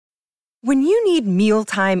When you need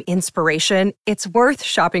mealtime inspiration, it's worth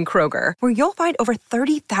shopping Kroger, where you'll find over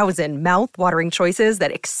 30,000 mouth-watering choices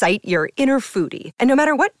that excite your inner foodie. And no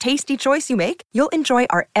matter what tasty choice you make, you'll enjoy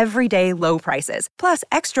our everyday low prices, plus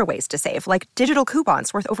extra ways to save, like digital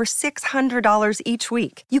coupons worth over $600 each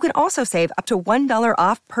week. You can also save up to $1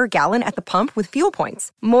 off per gallon at the pump with fuel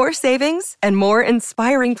points. More savings and more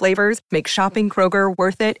inspiring flavors make shopping Kroger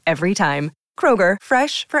worth it every time. Kroger,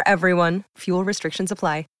 fresh for everyone. Fuel restrictions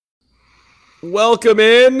apply. Welcome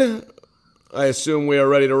in. I assume we are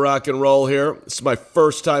ready to rock and roll here. This is my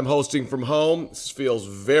first time hosting from home. This feels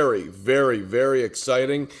very, very, very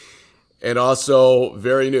exciting and also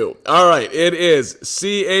very new. All right, it is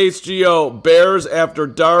CHGO Bears After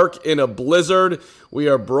Dark in a Blizzard. We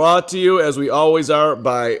are brought to you, as we always are,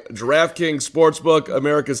 by DraftKings Sportsbook,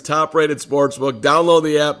 America's top-rated sportsbook. Download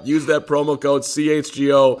the app. Use that promo code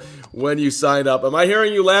CHGO when you sign up. Am I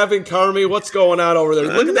hearing you laughing, Carmi? What's going on over there?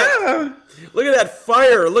 Look at that. Look at that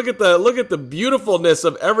fire. Look at the beautifulness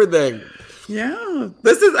of everything. Yeah.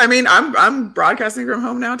 I'm broadcasting from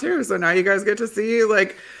home now too. So now you guys get to see,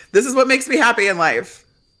 this is what makes me happy in life.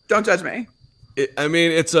 Don't judge me.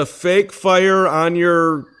 It's a fake fire on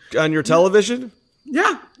your television?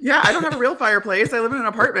 Yeah. I don't have a real fireplace. I live in an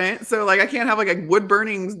apartment, so I can't have a wood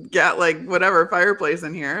burning fireplace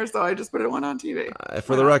in here. So I just put one on TV.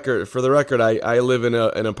 For the record, I live in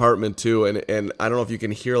an apartment too, and I don't know if you can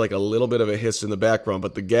hear a little bit of a hiss in the background,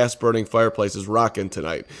 but the gas burning fireplace is rocking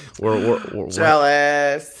tonight. We're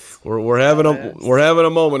jealous. We're having a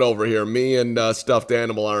moment over here, me and stuffed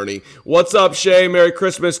animal Arnie. What's up, Shay? Merry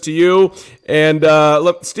Christmas to you. And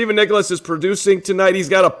look, Stephen Nicholas is producing tonight. He's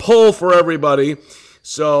got a poll for everybody.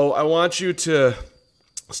 So I want you to,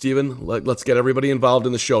 Stephen, let's get everybody involved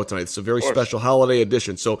in the show tonight. It's a very special holiday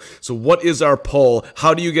edition. So what is our poll?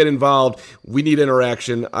 How do you get involved? We need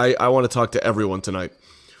interaction. I want to talk to everyone tonight.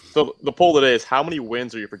 So the poll today is, how many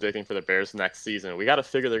wins are you predicting for the Bears next season? We got to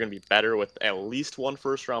figure they're going to be better with at least one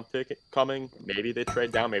first-round pick coming. Maybe they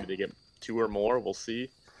trade down. Maybe they get 2 or more. We'll see.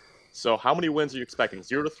 So how many wins are you expecting?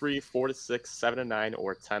 0-3, 4-6, 7-9,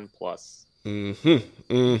 or 10+?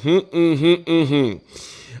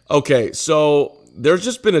 Okay, so there's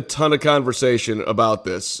just been a ton of conversation about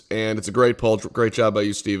this, and it's a great poll. Great job by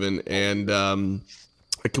you, Stephen. And can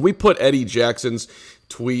we put Eddie Jackson's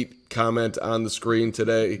tweet comment on the screen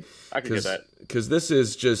today? I can get that. Because this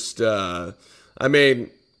is just, we're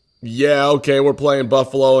playing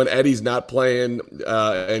Buffalo, and Eddie's not playing.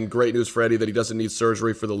 And great news for Eddie that he doesn't need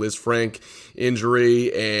surgery for the Liz Frank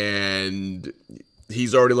injury, and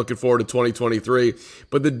he's already looking forward to 2023.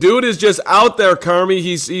 But the dude is just out there, Carmi.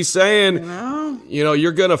 He's saying,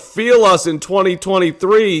 you're going to feel us in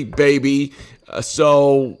 2023, baby.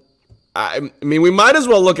 So, we might as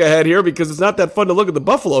well look ahead here because it's not that fun to look at the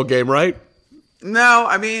Buffalo game, right? No,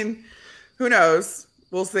 who knows?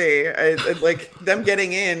 We'll see. Them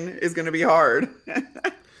getting in is going to be hard.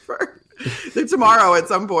 Tomorrow at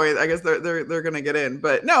some point, I guess they're going to get in.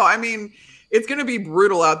 But no, it's going to be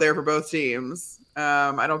brutal out there for both teams.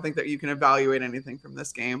 I don't think that you can evaluate anything from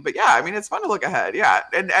this game, but yeah, it's fun to look ahead. Yeah.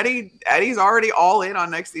 And Eddie's already all in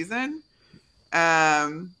on next season.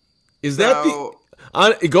 Is that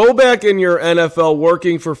go back in your NFL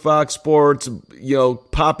working for Fox Sports,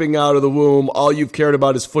 popping out of the womb, all you've cared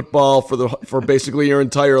about is football for basically your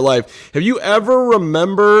entire life. Have you ever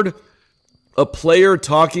remembered a player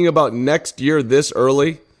talking about next year this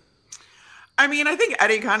early? I think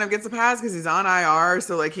Eddie kind of gets a pass because he's on IR,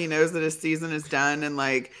 so he knows that his season is done, and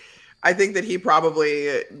I think that he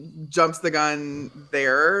probably jumps the gun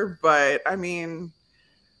there. But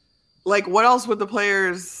what else would the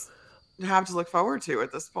players have to look forward to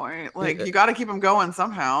at this point? You got to keep them going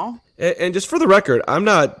somehow. And just for the record, I'm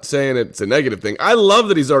not saying it's a negative thing. I love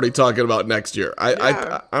that he's already talking about next year.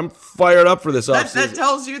 I'm fired up for this offseason. That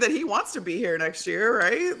tells you that he wants to be here next year,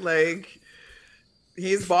 right?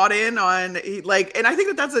 He's bought in on and I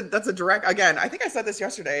think that's a direct, again, I think I said this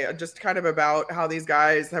yesterday, just kind of about how these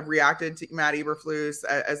guys have reacted to Matt Eberflus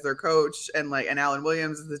as their coach and Alan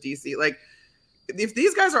Williams as the DC. If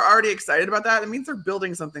these guys are already excited about that, it means they're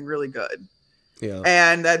building something really good. Yeah.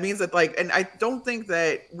 And that means that and I don't think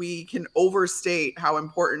that we can overstate how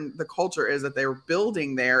important the culture is that they're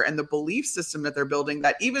building there and the belief system that they're building,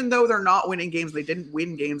 that even though they're not winning games, they didn't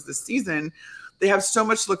win games this season, they have so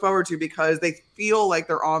much to look forward to because they feel like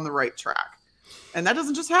they're on the right track. And that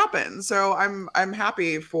doesn't just happen. So I'm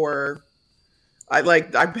happy for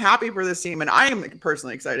I'm happy for this team, and I am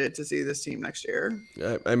personally excited to see this team next year.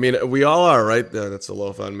 We all are, right? That's a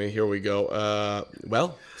loaf on me. Here we go. A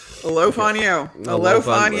loaf on you. A loaf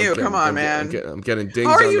on you. Come on, man. I'm getting dinged.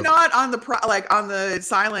 How are you not on the on the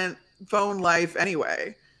silent phone life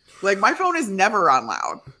anyway? Like my phone is never on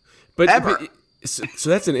loud. But ever. So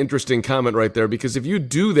that's an interesting comment right there, because if you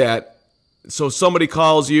do that, so somebody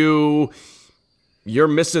calls you, you're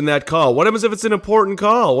missing that call. What happens if it's an important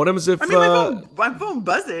call? What happens if? I mean, my phone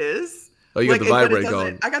buzzes. Oh, you got the vibrate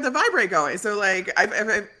going. I got the vibrate going. So like,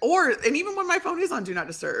 and even when my phone is on Do Not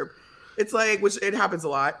Disturb, it's like, which it happens a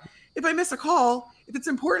lot. If I miss a call, if it's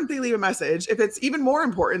important, they leave a message. If it's even more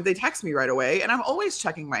important, they text me right away. And I'm always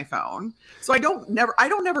checking my phone. So I don't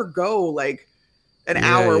never go like an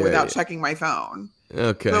hour without checking my phone.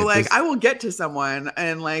 Okay. So like, I will get to someone,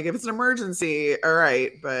 and like, if it's an emergency, all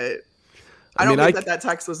right. But I don't think that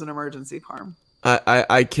text was an emergency, Carm.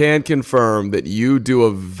 I can confirm that you do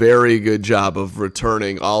a very good job of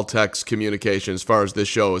returning all text communication as far as this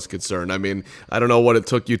show is concerned. I mean, I don't know what it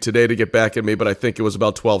took you today to get back at me, but I think it was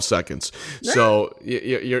about 12 seconds. Yeah. So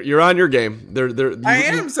you're on your game. I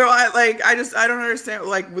am. So I don't understand.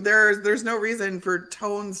 Like there's no reason for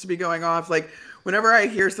tones to be going off. Like whenever I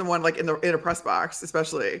hear someone like in a press box,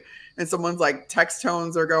 especially, and someone's like text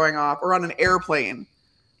tones are going off, or on an airplane,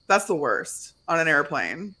 that's the worst on an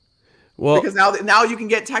airplane. Well, because now you can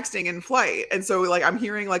get texting in flight, and so like I'm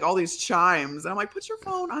hearing like all these chimes, and I'm like, put your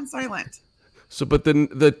phone on silent. So, but then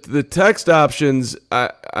the text options,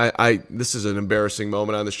 I this is an embarrassing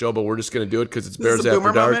moment on the show, but we're just going to do it because it's Bears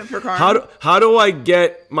After Dark. How do I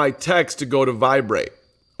get my text to go to vibrate,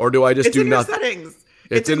 or do I just do nothing? It's in your settings.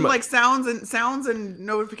 It's in like sounds and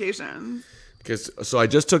notifications. So I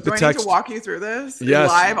just took the text. I need to walk you through this? Yes.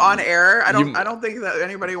 Live on air. I don't think that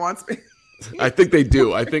anybody wants me. I think they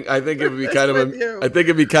do. I think it would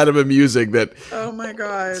be kind of amusing that. Oh my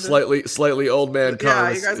god! Slightly old man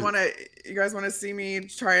Carm. Yeah, you guys want to see me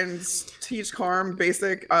try and teach Carm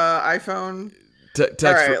basic iPhone. Text.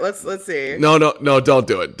 All right, let's see. No, don't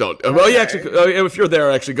do it. Don't. Okay. Well, you actually, if you're there,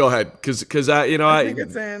 actually go ahead, because I think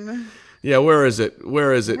it's in. Yeah, where is it?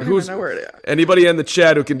 Who's know where it is. Anybody in the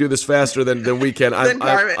chat who can do this faster than we can?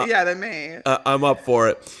 Than me. I'm up for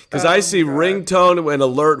it, because I see ringtone and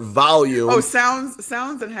alert volume. Oh, sounds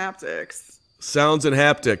and haptics. Sounds and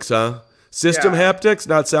haptics, huh? System haptics,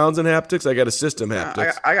 not sounds and haptics. I got a system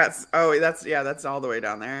haptics. I got. Oh, that's all the way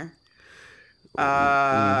down there. Play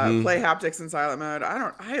haptics in silent mode.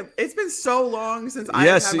 It's been so long since I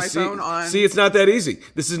had my phone on. See, it's not that easy.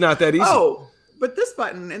 This is not that easy. Oh. But this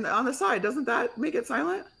button on the side, doesn't that make it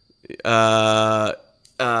silent? Yeah,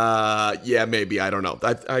 maybe. I don't know.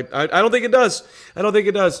 I don't think it does.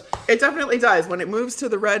 It definitely does. When it moves to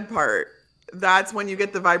the red part, that's when you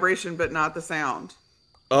get the vibration, but not the sound.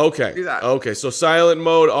 Okay. Do that. Okay. So silent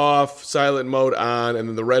mode off, silent mode on, and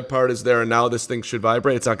then the red part is there, and now this thing should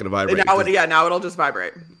vibrate. It's not going to vibrate. Now it'll just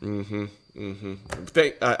vibrate. It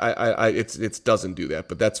doesn't do that,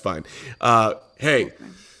 but that's fine. Hey.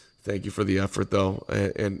 Thank you for the effort, though,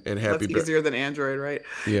 and happy. That's easier than Android, right?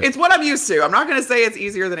 Yeah. It's what I'm used to. I'm not going to say it's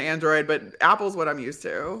easier than Android, but Apple's what I'm used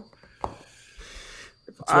to.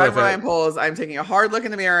 I'm Ryan Poles. I'm taking a hard look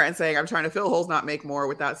in the mirror and saying I'm trying to fill holes, not make more.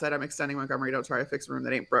 With that said, I'm extending Montgomery. Don't try to fix a room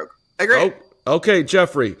that ain't broke. Agree. Oh, okay,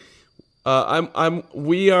 Jeffrey.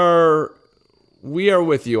 We are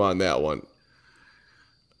with you on that one.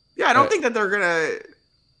 Yeah, I don't think that they're gonna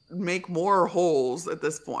make more holes at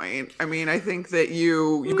this point. I mean, I think that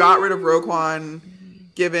you got rid of Roquan,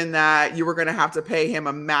 given that you were going to have to pay him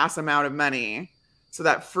a mass amount of money, so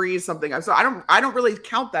that frees something up. So I don't really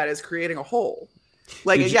count that as creating a hole.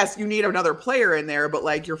 Like, yes, you need another player in there, but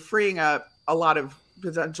like you're freeing up a lot of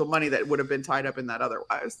potential money that would have been tied up in that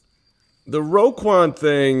otherwise. The Roquan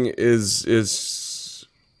thing is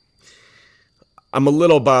I'm a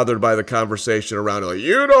little bothered by the conversation around it. Like,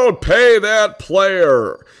 you don't pay that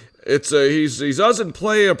player. He doesn't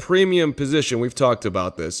play a premium position. We've talked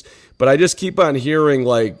about this, but I just keep on hearing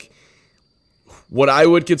like what I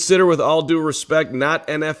would consider, with all due respect, not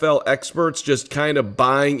NFL experts, just kind of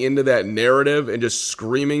buying into that narrative and just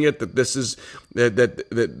screaming it that this is that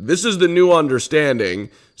this is the new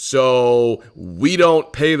understanding. So we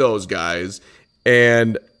don't pay those guys,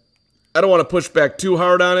 and I don't want to push back too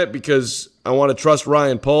hard on it because I want to trust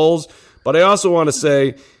Ryan Poles, but I also want to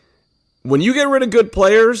say, when you get rid of good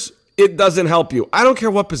players, it doesn't help you. I don't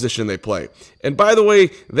care what position they play. And by the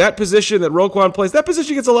way, that position that Roquan plays, that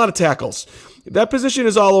position gets a lot of tackles. That position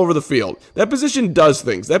is all over the field. That position does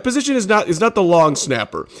things. That position is not the long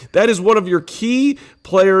snapper. That is one of your key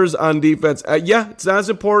players on defense. It's not as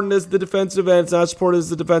important as the defensive end. It's not as important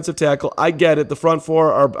as the defensive tackle. I get it. The front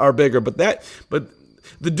four are bigger. But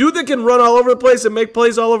the dude that can run all over the place and make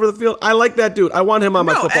plays all over the field, I like that dude. I want him on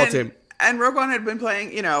my football team. And Roquan had been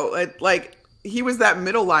playing, like he was that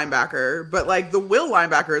middle linebacker, but like the will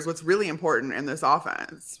linebacker is what's really important in this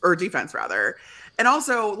offense, or defense rather. And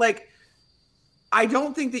also, like, I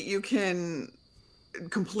don't think that you can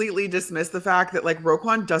completely dismiss the fact that like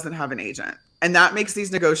Roquan doesn't have an agent, and that makes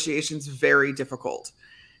these negotiations very difficult.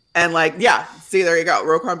 And like, yeah, see, there you go.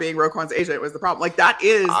 Roquan being Roquan's agent was the problem. Like that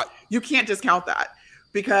is, you can't discount that,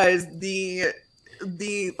 because the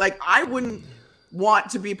like, I wouldn't want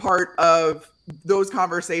to be part of those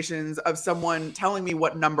conversations of someone telling me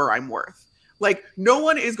what number I'm worth. Like no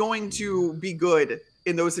one is going to be good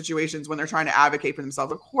in those situations when they're trying to advocate for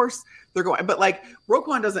themselves. Of course they're going, but like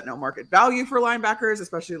Roquan doesn't know market value for linebackers,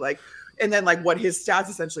 especially like, and then like what his stats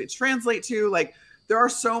essentially translate to. Like there are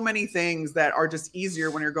so many things that are just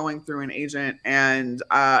easier when you're going through an agent, and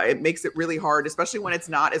it makes it really hard, especially when it's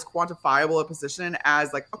not as quantifiable a position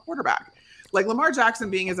as like a quarterback. Like Lamar Jackson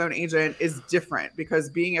being his own agent is different, because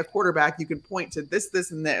being a quarterback, you can point to this,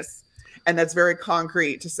 this, and this. And that's very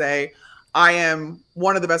concrete to say, I am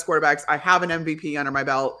one of the best quarterbacks. I have an MVP under my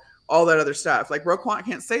belt, all that other stuff. Like Roquan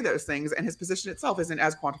can't say those things, and his position itself isn't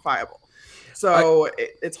as quantifiable. So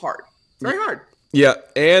it's hard. It's very hard. Yeah.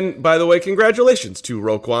 And by the way, congratulations to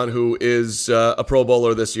Roquan, who is a Pro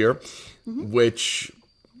Bowler this year, which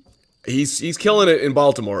he's killing it in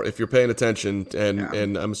Baltimore, if you're paying attention.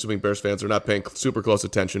 And I'm assuming Bears fans are not paying super close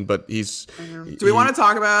attention, but he's. Do we want to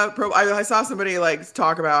talk about I saw somebody like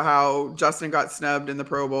talk about how Justin got snubbed in the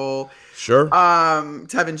Pro Bowl. Sure.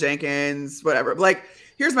 Tevin Jenkins, whatever. Like,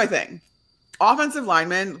 here's my thing. Offensive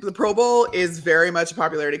linemen, the Pro Bowl is very much a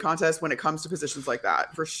popularity contest when it comes to positions like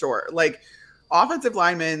that, for sure. Like offensive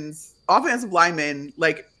linemen,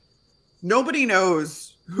 like nobody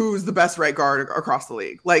knows who's the best right guard across the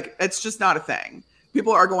league. Like it's just not a thing.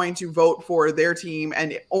 People are going to vote for their team,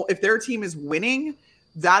 and if their team is winning,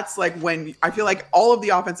 that's like when I feel like all of the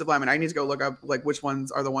offensive linemen, I need to go look up like which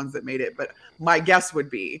ones are the ones that made it, but my guess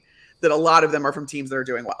would be that a lot of them are from teams that are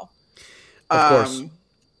doing well. Of course.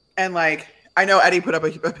 And like, I know Eddie put up a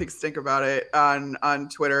big stink about it on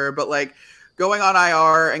Twitter, but like going on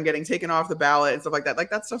IR and getting taken off the ballot and stuff like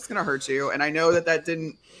that stuff's going to hurt you. And I know that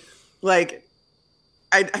didn't like,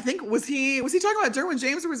 I think, was he talking about Derwin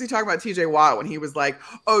James, or was he talking about TJ Watt when he was like,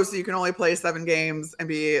 oh, so you can only play 7 games and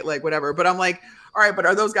be like, whatever. But I'm like, all right, but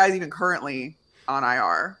are those guys even currently on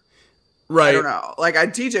IR? Right. I don't know. Like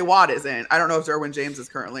TJ Watt isn't. I don't know if Derwin James is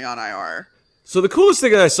currently on IR. So the coolest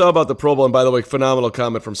thing that I saw about the Pro Bowl, and by the way, phenomenal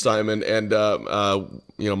comment from Simon, and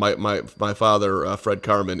my father, Fred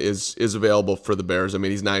Carman, is available for the Bears. I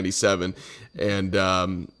mean, he's 97, and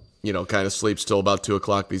kind of sleeps till about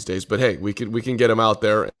 2:00 these days. But hey, we can get him out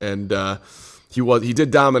there, and he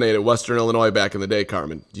did dominate at Western Illinois back in the day.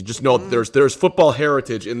 Carman, you just know there's football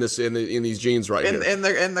heritage in these genes right here.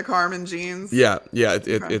 In the Carman genes. Yeah,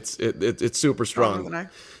 it's super strong.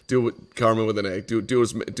 Carmen with an A.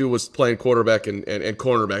 Dude was playing quarterback and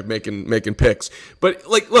cornerback, making picks. But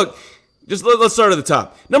like, look, let's start at the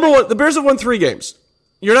top. Number one, the Bears have won 3 games.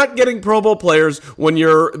 You're not getting Pro Bowl players when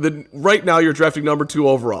right now you're drafting number 2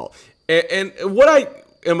 overall. And what I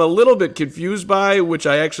am a little bit confused by, which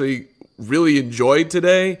I actually really enjoyed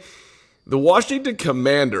today, the Washington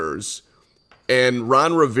Commanders and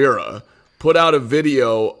Ron Rivera put out a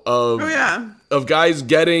video of guys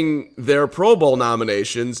getting their Pro Bowl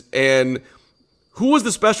nominations, and who was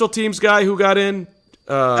the special teams guy who got in?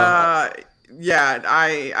 I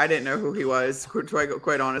didn't know who he was,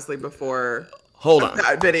 quite honestly, before. Hold on.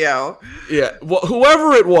 That video. Yeah, well,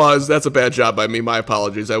 whoever it was, that's a bad job by me. My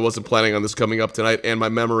apologies. I wasn't planning on this coming up tonight, and my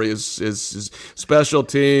memory is special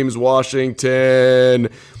teams, Washington,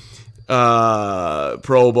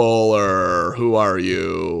 Pro Bowler. Who are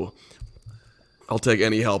you? I'll take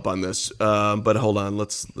any help on this, but hold on.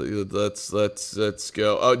 Let's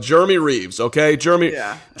go. Jeremy Reeves, okay?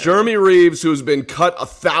 Jeremy Reeves, who's been cut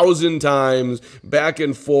 1,000 times back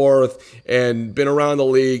and forth and been around the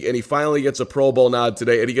league, and he finally gets a Pro Bowl nod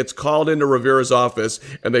today, and he gets called into Rivera's office,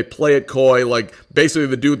 and they play it coy, like basically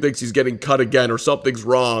the dude thinks he's getting cut again or something's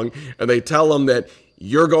wrong, and they tell him that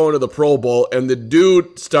you're going to the Pro Bowl, and the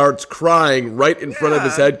dude starts crying right in front of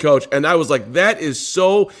his head coach. And I was like, that is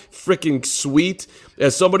so freaking sweet.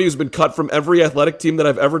 As somebody who's been cut from every athletic team that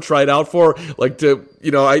I've ever tried out for, like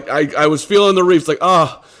I was feeling the Reeves, like,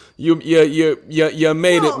 you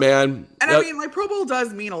made it, man. And I mean, like, Pro Bowl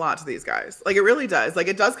does mean a lot to these guys. Like, it really does. Like,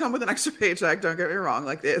 it does come with an extra paycheck. Don't get me wrong.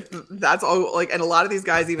 Like, that's all. Like, and a lot of these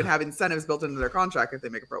guys even have incentives built into their contract if they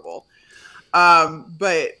make a Pro Bowl.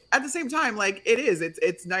 But at the same time, like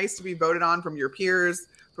it's nice to be voted on from your peers,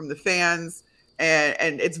 from the fans,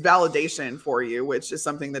 and it's validation for you, which is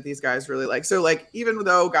something that these guys really like. So like, even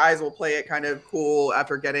though guys will play it kind of cool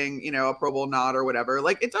after getting, a Pro Bowl nod or whatever,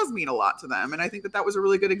 like it does mean a lot to them. And I think that was a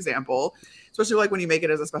really good example, especially like when you make it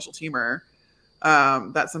as a special teamer.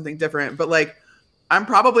 That's something different, but like, I'm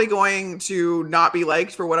probably going to not be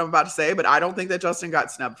liked for what I'm about to say, but I don't think that Justin got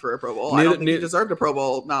snubbed for a Pro Bowl. I don't think he deserved a Pro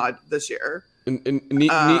Bowl nod this year.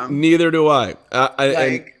 Neither do I.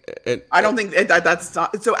 I don't think that's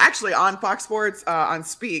not. So actually, on Fox Sports, on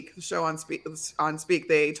Speak, the show on Speak,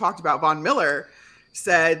 they talked about Von Miller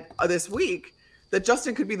said this week that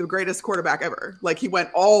Justin could be the greatest quarterback ever. Like, he went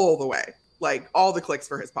all the way, like all the clicks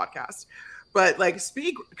for his podcast. But like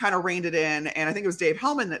Speak kind of reined it in, and I think it was Dave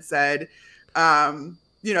Hellman that said,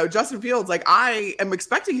 Justin Fields, like, I am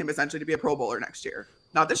expecting him essentially to be a Pro Bowler next year.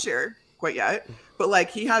 Not this year, quite yet, but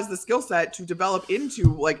like he has the skill set to develop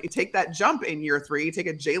into, like, take that jump in year 3, take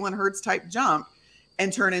a Jalen Hurts type jump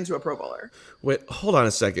and turn into a Pro Bowler. Wait, hold on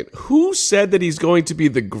a second. Who said that he's going to be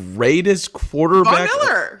the greatest quarterback Von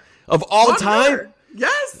Miller. Of all time? Miller.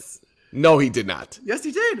 Yes. No, he did not. Yes,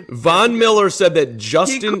 he did. Von Miller said that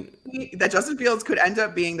Justin Fields could end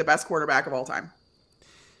up being the best quarterback of all time.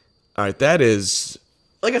 All right, that is...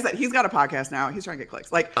 Like I said, he's got a podcast now. He's trying to get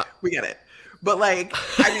clicks. Like, we get it. But, like,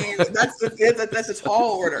 I mean, that's a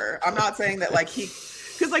tall order. I'm not saying that, like,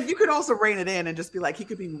 because, like, you could also rein it in and just be like, he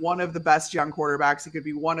could be one of the best young quarterbacks. He could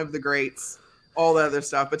be one of the greats, all the other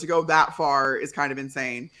stuff. But to go that far is kind of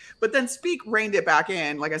insane. But then Speak reined it back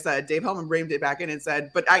in. Like I said, Dave Hellman reined it back in and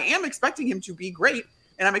said, but I am expecting him to be great,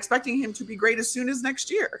 and I'm expecting him to be great as soon as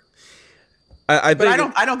next year. I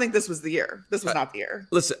don't think this was the year. This was not the year.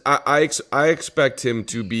 Listen, I expect him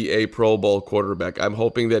to be a Pro Bowl quarterback. I'm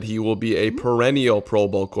hoping that he will be a perennial Pro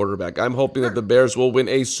Bowl quarterback. I'm hoping that the Bears will win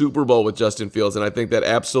a Super Bowl with Justin Fields, and I think that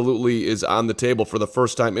absolutely is on the table for the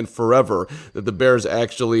first time in forever, that the Bears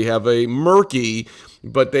actually have a murky,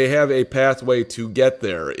 but they have a pathway to get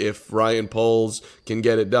there if Ryan Poles can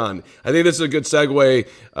get it done. I think this is a good segue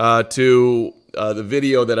to... the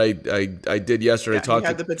video that I did yesterday. He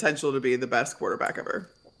had the potential to be the best quarterback ever.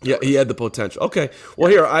 Yeah, he had the potential. Okay. Well,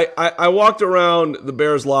 here, I walked around the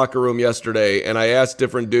Bears locker room yesterday, and I asked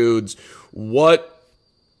different dudes, what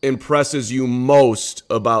impresses you most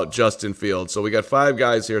about Justin Fields? So we got 5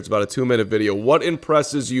 guys here. It's about a 2-minute video. What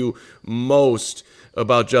impresses you most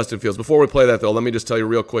about Justin Fields? Before we play that, though, let me just tell you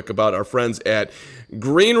real quick about our friends at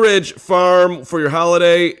Green Ridge Farm. For your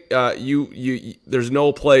holiday, there's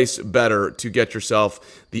no place better to get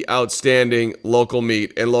yourself the outstanding local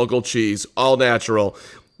meat and local cheese, all natural.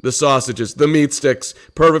 The sausages, the meat sticks,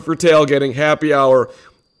 perfect for tailgating, happy hour,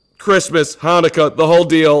 Christmas, Hanukkah, the whole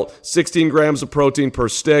deal. 16 grams of protein per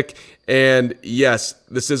stick. And yes,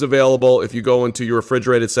 this is available if you go into your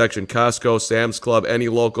refrigerated section, Costco, Sam's Club, any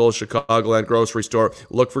local Chicagoland grocery store.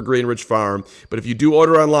 Look for Green Ridge Farm. But if you do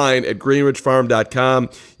order online at greenridgefarm.com,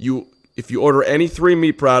 if you order any 3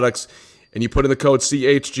 meat products and you put in the code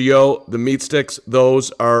CHGO, the meat sticks,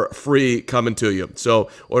 those are free coming to you. So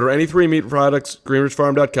order any 3 meat products,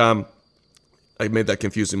 greenridgefarm.com. I made that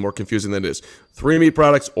more confusing than it is. 3 meat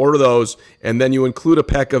products, order those, and then you include a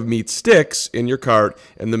pack of meat sticks in your cart,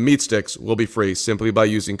 and the meat sticks will be free simply by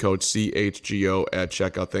using code CHGO at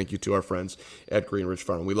checkout. Thank you to our friends at Green Ridge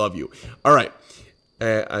Farm. We love you. All right.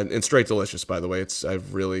 And straight delicious, by the way.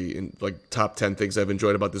 I've really, top 10 things I've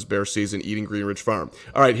enjoyed about this Bears season, eating Green Ridge Farm.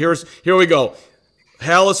 All right, here we go.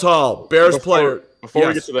 Hallis Hall, Bears player. Before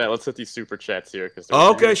we get to that, let's hit these super chats here.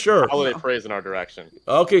 Okay, sure. Holiday praise in our direction.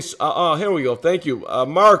 Okay, here we go. Thank you.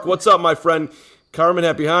 Mark, what's up, my friend? Carmen,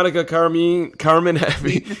 happy Hanukkah. Carmen,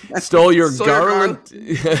 happy. Stole your garland.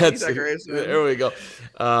 There we go.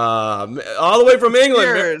 All the way from England.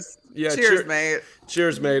 Cheers. Cheers, mate.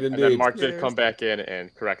 Cheers, mate, indeed. And then Mark did come back in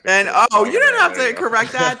and correct me. And you didn't have to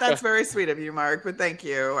correct that. That's very sweet of you, Mark, but thank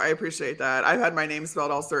you. I appreciate that. I've had my name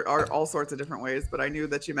spelled all sorts of different ways, but I knew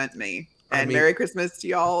that you meant me. And Merry Christmas to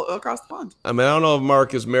y'all across the pond. I don't know if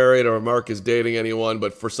Mark is married or if Mark is dating anyone,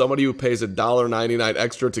 but for somebody who pays $1.99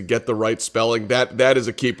 extra to get the right spelling, that is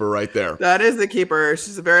a keeper right there. That is a keeper.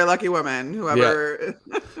 She's a very lucky woman. Whoever.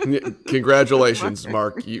 Yeah. Congratulations,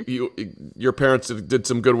 Mark. Your parents did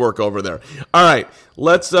some good work over there. All right,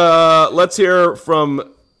 let's hear from.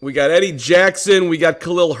 We got Eddie Jackson. We got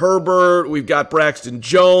Khalil Herbert. We've got Braxton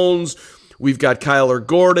Jones. We've got Kyler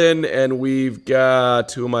Gordon, and we've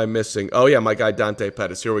got, who am I missing? Oh, yeah, my guy Dante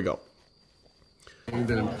Pettis. Here we go. Thing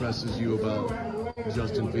that impresses you about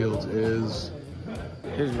Justin Fields is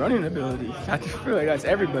his running ability. I feel like that's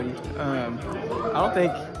everybody. At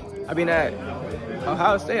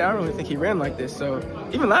Ohio State, I don't really think he ran like this. So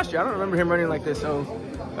even last year, I don't remember him running like this. So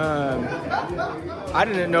I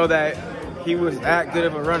didn't know that he was that good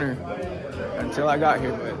of a runner until I got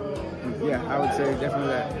here, but. Yeah, I would say definitely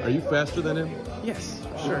that. Are you faster than him? Yes,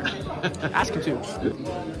 sure. Ask him to.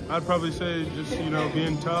 I'd probably say just,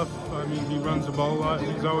 being tough. I mean, he runs the ball a lot.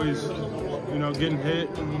 He's always, getting hit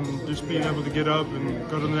and just being able to get up and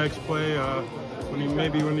go to the next play.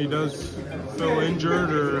 when he does feel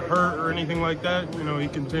injured or hurt or anything like that, he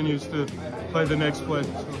continues to play the next play. So.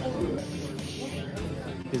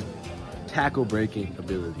 His tackle breaking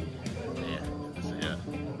ability. Yeah.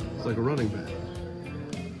 It's like a running back.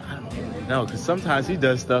 I don't really know, because sometimes he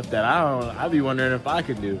does stuff that I'd be wondering if I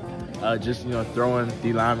could do. Just, throwing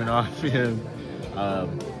D linemen off him.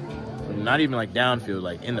 Not even like downfield,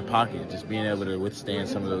 like in the pocket, just being able to withstand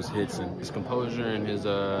some of those hits. And his composure and his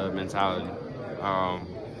mentality.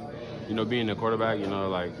 Being a quarterback, a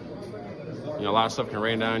lot of stuff can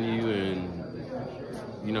rain down you, and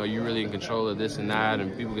you're really in control of this and that,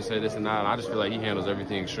 and people can say this and that. And I just feel like he handles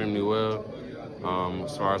everything extremely well.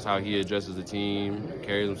 As far as how he addresses the team,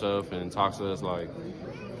 carries himself, and talks to us, like,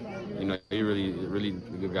 he's really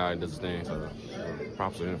a good guy and does his thing. So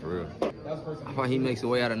props to him for real. I feel like he makes a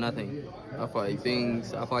way out of nothing. I feel like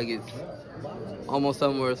it's almost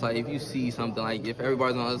something where it's like if you see something, like if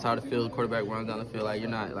everybody's on the other side of the field, quarterback runs down the field, like you're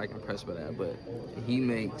not like impressed by that. But he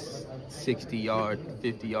makes 60-yard,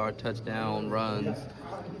 50-yard touchdown runs,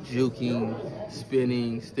 juking,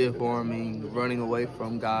 spinning, stiff arming, running away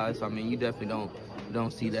from guys. I mean, you definitely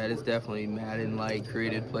don't see that. It's definitely Madden like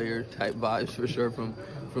created player type vibes for sure from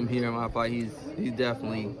here. I feel like he's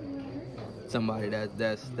definitely somebody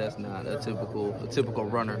that's not a typical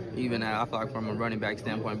runner. Even I feel like from a running back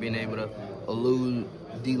standpoint, being able to elude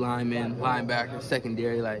D linemen, linebackers,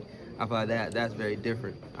 secondary, like I feel like that's very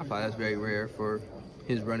different. I feel like that's very rare for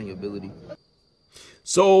his running ability.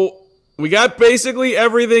 So we got basically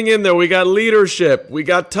everything in there. We got leadership, we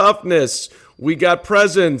got toughness, we got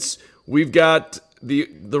presence, we've got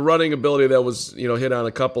the running ability that was hit on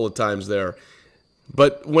a couple of times there.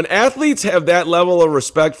 But when athletes have that level of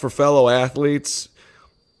respect for fellow athletes,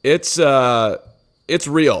 it's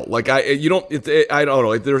real. Like I don't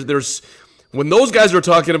know. There's when those guys are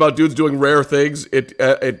talking about dudes doing rare things,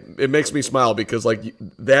 it makes me smile, because like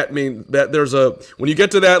that means that when you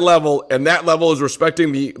get to that level and that level is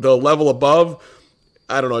respecting the level above,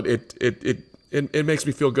 I don't know. It makes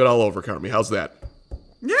me feel good all over, Carmi. How's that?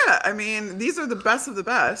 Yeah, I mean, these are the best of the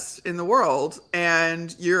best in the world,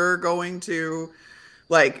 and you're going to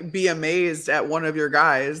like be amazed at one of your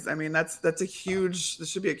guys. I mean, this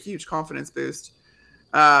should be a huge confidence boost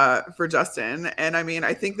for Justin. And I mean,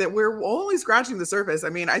 I think that we're only scratching the surface. I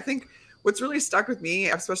mean, I think what's really stuck with me,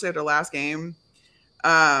 especially after last game,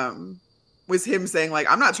 was him saying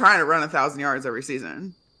like, I'm not trying to run 1,000 yards every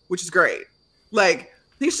season, which is great. Like,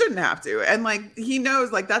 he shouldn't have to. And like, he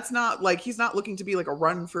knows like, that's not like, he's not looking to be like a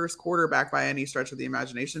run first quarterback by any stretch of the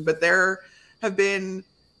imagination, but there have been,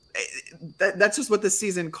 that's just what this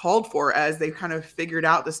season called for as they kind of figured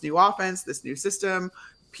out this new offense, this new system.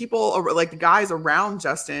 People like the guys around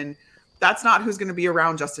Justin, that's not who's going to be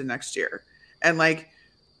around Justin next year. And like,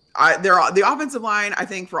 the offensive line, I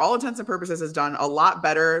think for all intents and purposes has done a lot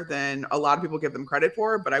better than a lot of people give them credit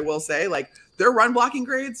for. But I will say like their run blocking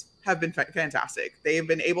grades have been fantastic. They've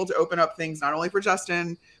been able to open up things not only for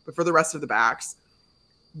Justin, but for the rest of the backs.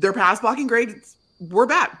 Their pass blocking grades were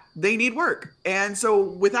bad. They need work. And so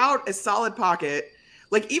without a solid pocket,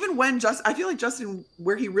 like even when I feel like Justin,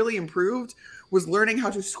 where he really improved was learning how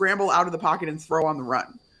to scramble out of the pocket and throw on the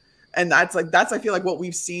run. And that's I feel like what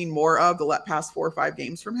we've seen more of the past 4 or 5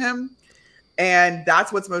 games from him. And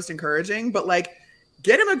that's what's most encouraging. But like,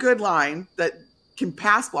 get him a good line that can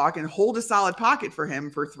pass block and hold a solid pocket for him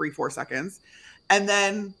for 3-4 seconds. And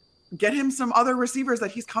then get him some other receivers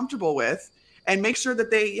that he's comfortable with. And make sure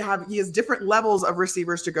that he has different levels of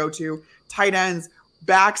receivers to go to, tight ends,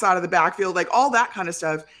 backs out of the backfield, like all that kind of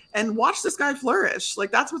stuff. And watch this guy flourish.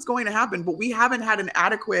 Like that's what's going to happen. But we haven't had an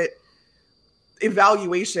adequate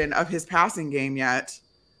evaluation of his passing game yet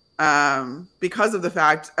because of the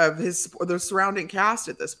fact of the surrounding cast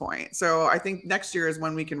at this point. So I think next year is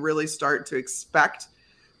when we can really start to expect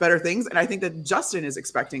better things. And I think that Justin is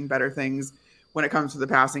expecting better things when it comes to the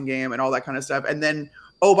passing game and all that kind of stuff. And then,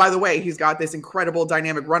 oh, by the way, he's got this incredible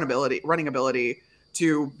dynamic running ability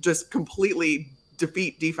to just completely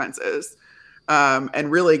defeat defenses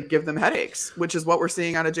and really give them headaches, which is what we're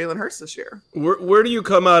seeing out of Jalen Hurts this year. Where do you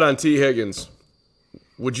come out on T. Higgins?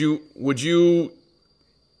 What would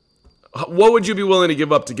you be willing to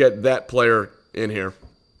give up to get that player in here?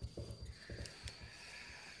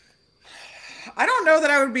 I don't know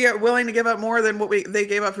that I would be willing to give up more than what they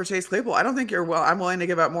gave up for Chase Claypool. I don't think I'm willing to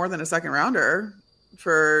give up more than a second rounder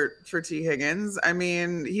for T. Higgins. I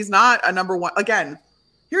mean, he's not a number one. Again,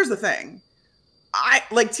 here's the thing.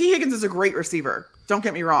 T. Higgins is a great receiver. Don't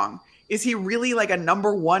get me wrong. Is he really like a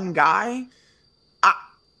number one guy?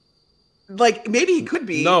 Maybe he could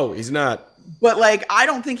be. No, he's not. But I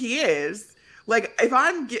don't think he is. Like if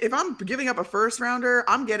I'm giving up a first rounder,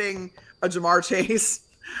 I'm getting a Jamar Chase.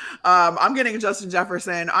 I'm getting a Justin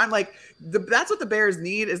Jefferson. I'm like, that's what the Bears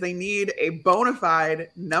need, is they need a bona fide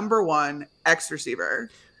number 1 X receiver.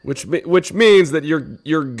 Which means that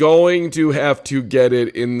you're going to have to get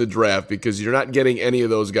it in the draft, because you're not getting any of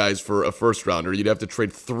those guys for a first rounder. You'd have to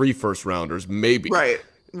trade 3 first rounders, maybe. Right.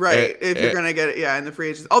 If you're going to get it, in the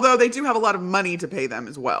free agents. Although they do have a lot of money to pay them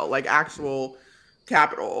as well, like actual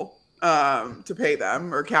capital to pay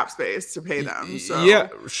them, or cap space to pay them. So yeah,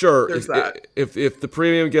 sure. There's that. If the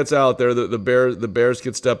premium gets out there, the Bears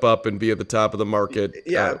could step up and be at the top of the market.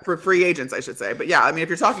 Yeah, for free agents, I should say. But yeah, I mean, if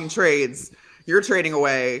you're talking trades, you're trading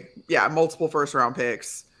away, multiple first round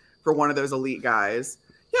picks for one of those elite guys.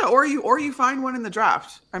 Yeah, or you find one in the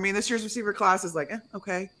draft. I mean, this year's receiver class is like,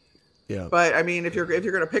 okay. Yeah. But I mean, if you're going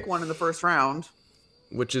to pick one in the first round,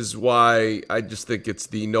 which is why I just think it's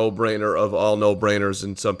the no-brainer of all no-brainers,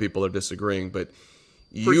 and some people are disagreeing, but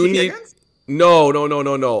you need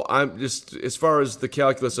no. I'm just, as far as the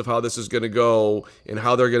calculus of how this is going to go and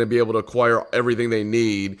how they're going to be able to acquire everything they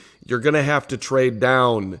need, you're going to have to trade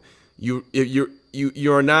down.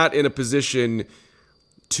 You're not in a position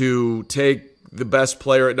to take the best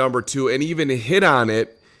player at number 2 and even hit on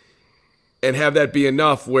it and have that be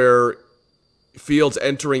enough, where Fields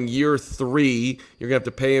entering year 3, you're going to have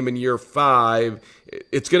to pay him in year 5.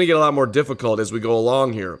 It's going to get a lot more difficult as we go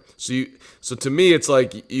along here. So to me, it's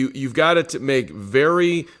like you've got to make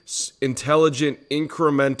very intelligent,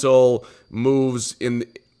 incremental moves in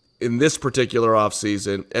this particular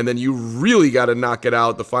offseason, and then you really got to knock it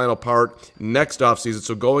out the final part next offseason.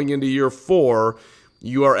 So going into year 4,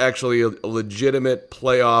 you are actually a legitimate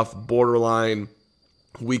playoff borderline,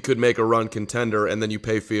 we could make a run contender, and then you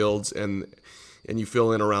pay Fields and you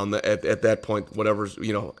fill in around at that point, whatever's,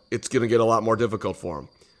 it's going to get a lot more difficult for him.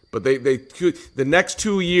 But the next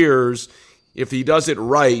 2 years, if he does it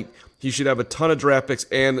right, he should have a ton of draft picks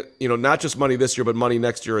and, not just money this year, but money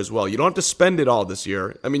next year as well. You don't have to spend it all this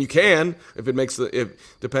year. I mean, you can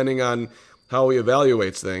depending on how he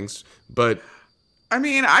evaluates things, but I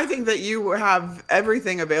mean, I think that you have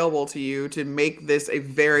everything available to you to make this a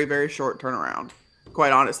very, very short turnaround.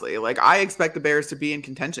 Quite honestly, like, I expect the Bears to be in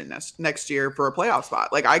contention next year for a playoff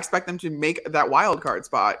spot. Like, I expect them to make that wild card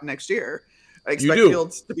spot next year. I expect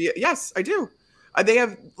Fields to be. Yes, I do. They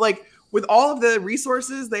have, like, with all of the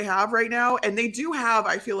resources they have right now, and they do have,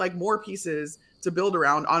 I feel like, more pieces to build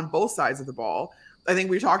around on both sides of the ball. I think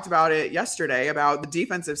we talked about it yesterday about the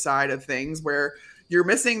defensive side of things, where you're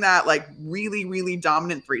missing that, like, really, really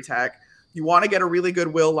dominant 3-tech. You want to get a really good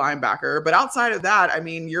will linebacker. But outside of that, I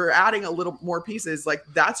mean, you're adding a little more pieces. Like,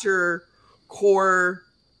 that's your core.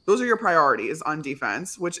 Those are your priorities on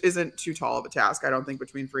defense, which isn't too tall of a task, I don't think,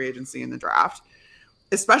 between free agency and the draft.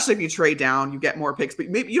 Especially if you trade down, you get more picks. But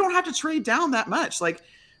maybe you don't have to trade down that much. Like,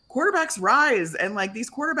 quarterbacks rise, and, like, these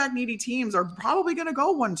quarterback needy teams are probably going to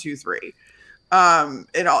go 1, 2, 3.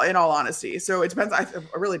 In all honesty. So it depends. It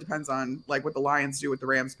really depends on, like, what the Lions do with the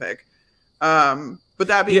Rams pick. But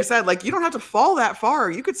that being said, like, you don't have to fall that far.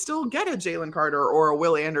 You could still get a Jalen Carter or a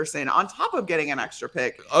Will Anderson on top of getting an extra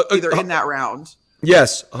pick either in that round.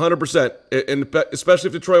 Yes, 100%. And especially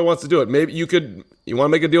if Detroit wants to do it. Maybe you want to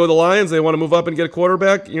make a deal with the Lions. They want to move up and get a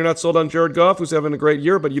quarterback. You're not sold on Jared Goff, who's having a great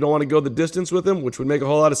year, but you don't want to go the distance with him, which would make a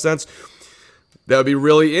whole lot of sense. That would be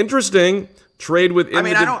really interesting. Trade with.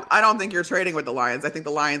 I don't think you're trading with the Lions. I think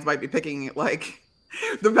the Lions might be picking, like,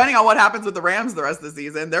 depending on what happens with the Rams the rest of the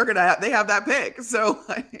season, they have that pick. So,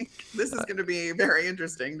 like, this is going to be very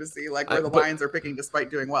interesting to see, like, where the Lions are picking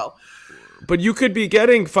despite doing well. But you could be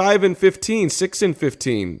getting 5 and 15, 6 and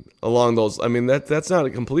 15 along those. I mean, that's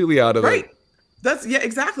not completely out of it.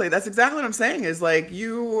 Exactly. That's exactly what I'm saying. Is, like,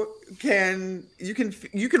 you can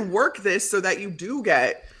work this so that you do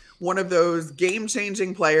get one of those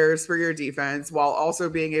game-changing players for your defense, while also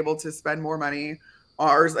being able to spend more money,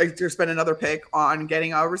 or, like, to spend another pick on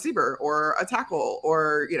getting a receiver or a tackle,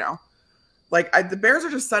 or, the Bears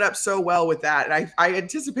are just set up so well with that. And I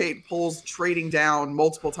anticipate Poles trading down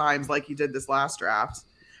multiple times like he did this last draft.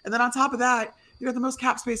 And then on top of that, you have the most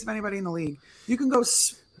cap space of anybody in the league. You can go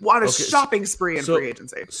on a shopping spree in free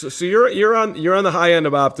agency. So you're on the high end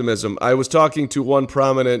of optimism. I was talking to one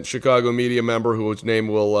prominent Chicago media member whose name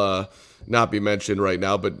will not be mentioned right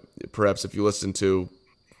now, but perhaps if you listen to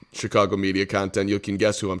Chicago media content, you can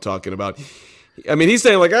guess who I'm talking about. I mean, he's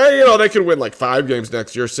saying, like, they could win like 5 games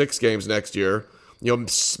next year, 6 games next year,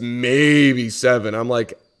 maybe 7. I'm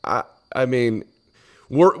like, I mean,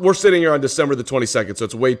 we're sitting here on December the 22nd, so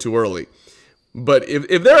it's way too early. But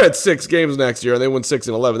if they're at 6 games next year and they win 6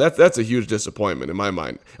 and 11, that's a huge disappointment in my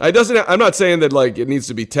mind. I'm not saying that, like, it needs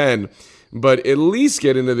to be 10, but at least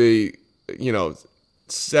get into the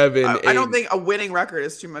 7, 8. I don't think a winning record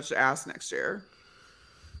is too much to ask next year.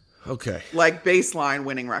 Okay. Like baseline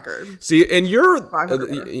winning record. See, and you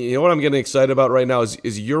know what I'm getting excited about right now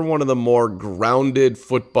is you're one of the more grounded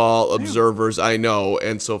football observers I know.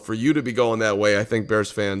 And so for you to be going that way, I think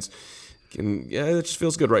Bears fans it just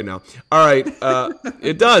feels good right now. All right.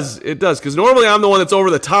 It does. Because normally I'm the one that's over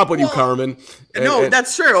the top with you, Carmen.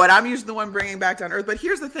 That's true. And I'm usually the one bringing back down to earth. But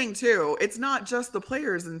here's the thing, too. It's not just the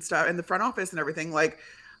players and stuff and the front office and everything. Like,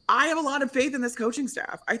 I have a lot of faith in this coaching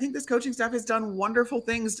staff. I think this coaching staff has done wonderful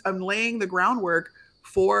things laying the groundwork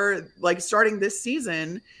for starting this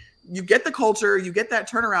season. You get the culture, you get that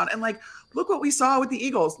turnaround. And look what we saw with the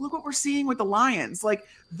Eagles. Look what we're seeing with the Lions.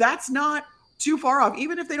 That's not too far off.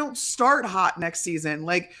 Even if they don't start hot next season,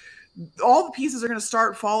 all the pieces are going to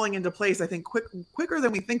start falling into place, I think, quicker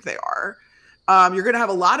than we think they are. You're going to have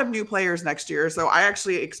a lot of new players next year. So I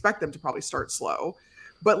actually expect them to probably start slow.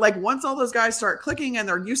 But once all those guys start clicking and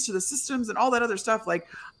they're used to the systems and all that other stuff,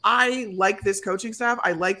 I like this coaching staff.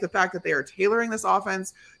 I like the fact that they are tailoring this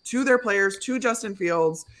offense to their players, to Justin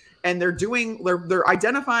Fields, and they're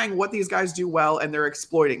identifying what these guys do well and they're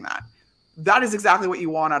exploiting that. That is exactly what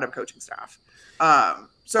you want out of coaching staff.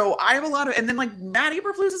 So I have a lot of, and then Matt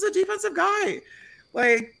Eberflus is a defensive guy.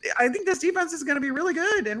 I think this defense is going to be really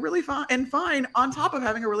good and really fine on top of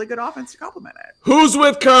having a really good offense to complement it. Who's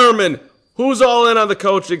with Carmen? Who's all in on the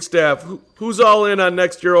coaching staff? Who's all in on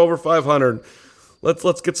next year over 500?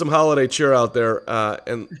 Let's get some holiday cheer out there,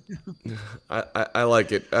 and I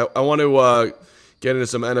like it. I want to get into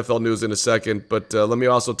some NFL news in a second, but let me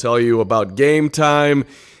also tell you about Game Time.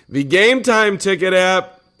 The Game Time ticket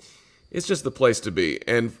app, it's just the place to be,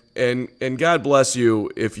 and God bless you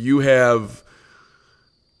if you have.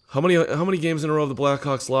 How many games in a row have the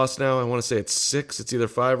Blackhawks lost now? I want to say it's 6. It's either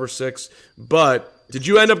 5 or 6. But did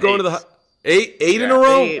you end up going to the 8 in a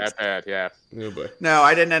row? 8. That's bad, yeah. Oh boy. No,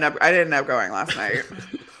 I didn't end up going last night.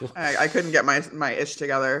 I couldn't get my ish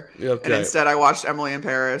together. Okay. And instead I watched Emily in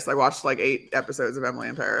Paris. I watched 8 episodes of Emily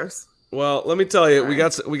in Paris. Well, let me tell you, we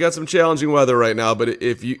got some challenging weather right now, but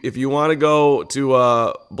if you want to go to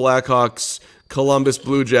Blackhawks Columbus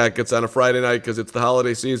Blue Jackets on a Friday night because it's the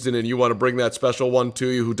holiday season and you want to bring that special one to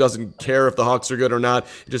you who doesn't care if the Hawks are good or not,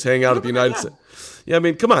 you just hang out at the United States. Yeah, I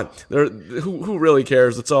mean, come on. Who really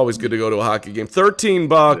cares? It's always good to go to a hockey game.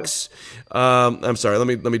 $13. I'm sorry. Let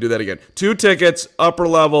me do that again. 2 tickets, upper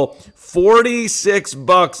level,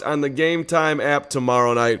 $46 on the Game Time app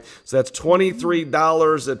tomorrow night. So that's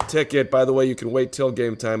 $23 a ticket. By the way, you can wait till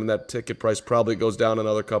game time, and that ticket price probably goes down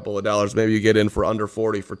another couple of dollars. Maybe you get in for under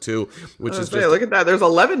 $40 for 2, which is just look at that. There's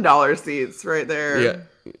 $11 seats right there.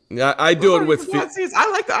 Yeah, I do it with seats.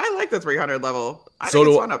 I like the 300 level. I think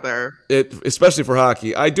it's fun up there. Especially for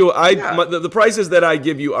hockey. The prices that I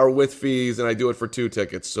give you are with fees, and I do it for 2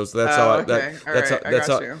 tickets. So that's how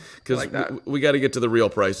because we got to get to the real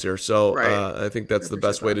price here. So I think that's the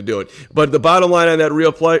best way to do it. But the bottom line on that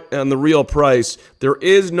real price, there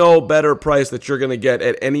is no better price that you're going to get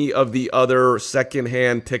at any of the other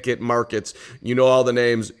secondhand ticket markets. You know all the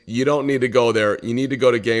names. You don't need to go there. You need to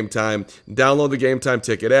go to Game Time. Download the Game Time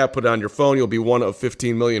ticket app. Put it on your phone. You'll be one of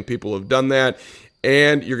 15 million people who have done that.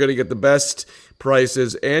 And you're going to get the best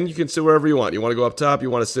prices, and you can sit wherever you want. You want to go up top,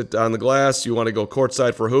 you want to sit on the glass, you want to go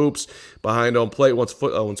courtside for hoops, behind home plate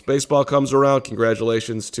once baseball comes around.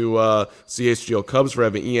 Congratulations to CHGO Cubs for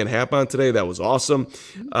having Ian Happ on today. That was awesome.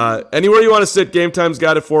 Anywhere you want to sit, Game Time's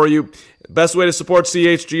got it for you. Best way to support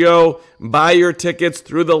CHGO, buy your tickets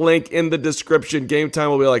through the link in the description. Game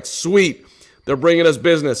Time will be like, sweet, they're bringing us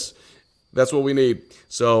business. That's what we need.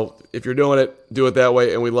 So if you're doing it, do it that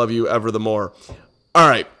way, and we love you ever the more. All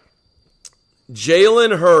right.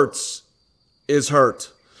 Jalen Hurts is hurt.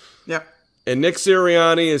 Yep. And Nick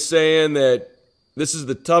Sirianni is saying that this is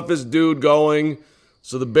the toughest dude going.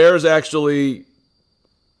 So the Bears actually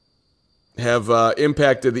have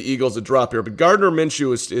impacted the Eagles a drop here. But Gardner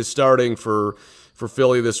Minshew is starting for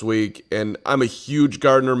Philly this week, and I'm a huge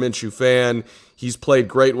Gardner Minshew fan. He's played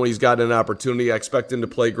great when he's gotten an opportunity. I expect him to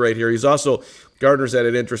play great here. Gardner's had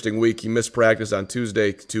an interesting week. He missed practice on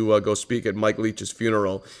Tuesday to go speak at Mike Leach's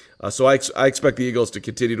funeral. So I expect the Eagles to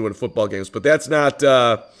continue to win football games. But that's not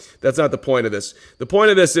the point of this. The point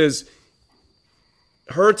of this is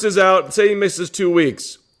Hurts is out. Say he misses 2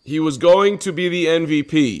 weeks. He was going to be the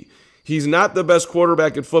MVP. He's not the best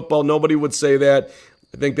quarterback in football. Nobody would say that.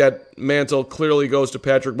 I think that mantle clearly goes to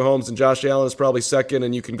Patrick Mahomes, and Josh Allen is probably second,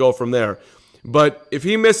 and you can go from there. But if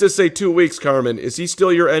he misses, say, 2 weeks, Carmen, is he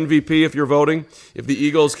still your MVP if you're voting? If the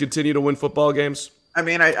Eagles continue to win football games? I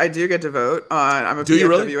mean, I do get to vote on. I'm a Do you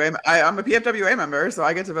PFWA. really? I'm a PFWA member, so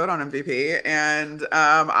I get to vote on MVP, and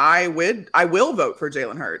I will vote for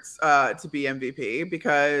Jalen Hurts to be MVP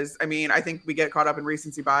because I mean I think we get caught up in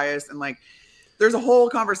recency bias and like there's a whole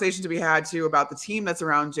conversation to be had too about the team that's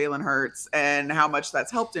around Jalen Hurts and how much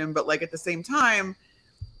that's helped him, but like at the same time,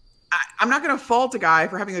 I'm not going to fault a guy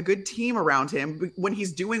for having a good team around him when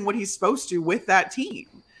he's doing what he's supposed to with that team.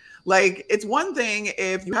 Like, it's one thing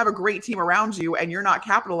if you have a great team around you and you're not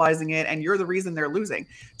capitalizing it and you're the reason they're losing.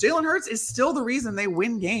 Jalen Hurts is still the reason they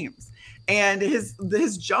win games. And his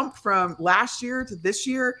jump from last year to this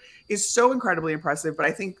year is so incredibly impressive. But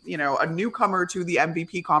I think, you know, a newcomer to the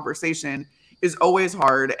MVP conversation is always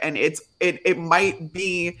hard. And it might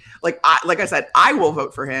be like I said, I will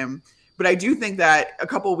vote for him. But I do think that a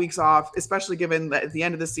couple of weeks off, especially given that at the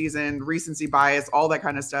end of the season, recency bias, all that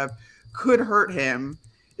kind of stuff could hurt him.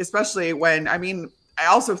 Especially when, I mean, I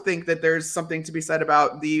also think that there's something to be said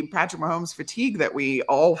about the Patrick Mahomes fatigue that we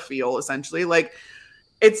all feel essentially. Like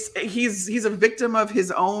he's a victim of his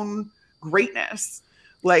own greatness.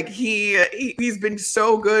 Like he's been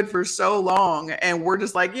so good for so long and we're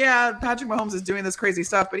just like, yeah, Patrick Mahomes is doing this crazy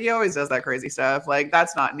stuff, but he always does that crazy stuff. Like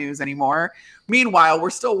that's not news anymore. Meanwhile, we're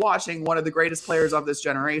still watching one of the greatest players of this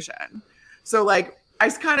generation. So like, I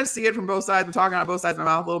kind of see it from both sides. I'm talking on both sides of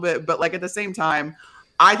my mouth a little bit, but like at the same time,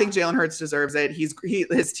 I think Jalen Hurts deserves it. His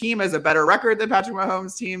team has a better record than Patrick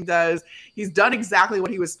Mahomes' team does. He's done exactly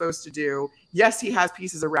what he was supposed to do. Yes, he has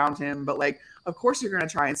pieces around him, but like, of course you're going to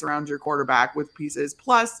try and surround your quarterback with pieces.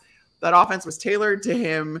 Plus, that offense was tailored to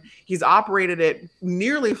him. He's operated it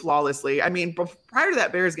nearly flawlessly. I mean, prior to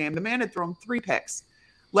that Bears game, the man had thrown 3 picks.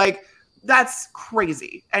 Like, that's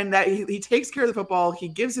crazy. And that he takes care of the football. He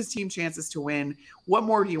gives his team chances to win. What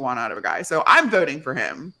more do you want out of a guy? So I'm voting for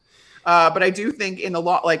him. But I do think in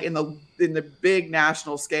the big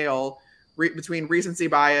national scale, between recency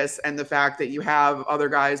bias and the fact that you have other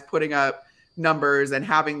guys putting up numbers and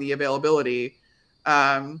having the availability,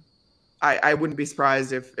 I wouldn't be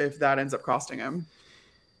surprised if that ends up costing him.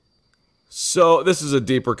 So this is a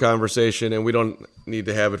deeper conversation, and we don't need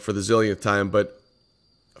to have it for the zillionth time. But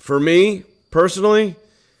for me personally,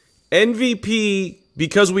 MVP,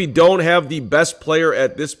 because we don't have the best player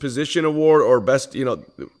at this position award or best, you know.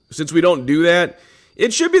 Since we don't do that,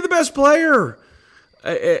 it should be the best player.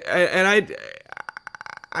 I'm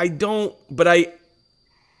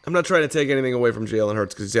not trying to take anything away from Jalen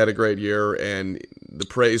Hurts because he's had a great year and the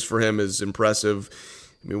praise for him is impressive.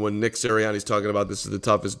 I mean, when Nick Sirianni's talking about this is the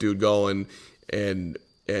toughest dude going and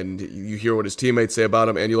you hear what his teammates say about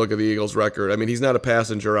him and you look at the Eagles record. I mean, he's not a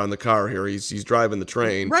passenger on the car here. He's driving the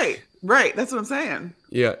train. Right. That's what I'm saying.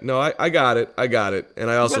 Yeah, no, I got it.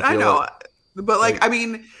 And I also feel I know. But like, I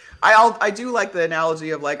mean, I do like the analogy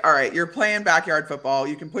of like, all right, you're playing backyard football.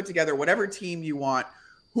 You can put together whatever team you want.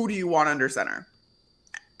 Who do you want under center?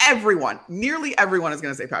 Nearly everyone is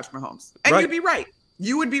going to say Patrick Mahomes. And You'd be right.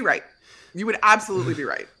 You would be right. You would absolutely be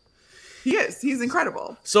right. He is. He's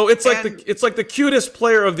incredible. So it's like the cutest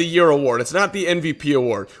player of the year award. It's not the MVP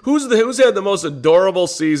award. Who's had the most adorable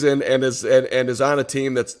season and is on a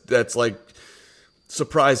team that's like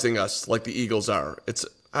surprising us like the Eagles are.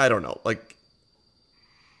 I don't know. Like,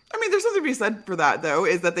 I mean, there's something to be said for that, though,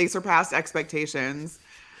 is that they surpassed expectations.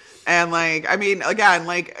 And, like, I mean, again,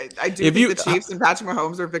 like, I do think the Chiefs and Patrick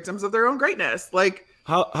Mahomes are victims of their own greatness. Like,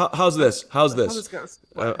 how's this? How's this? How this goes?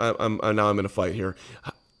 I'm in a fight here.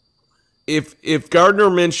 If Gardner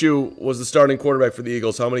Minshew was the starting quarterback for the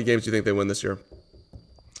Eagles, how many games do you think they win this year?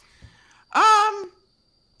 I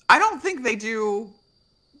don't think they do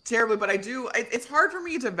terribly, but I do. It's hard for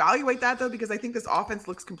me to evaluate that, though, because I think this offense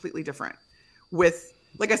looks completely different with.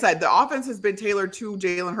 Like I said, the offense has been tailored to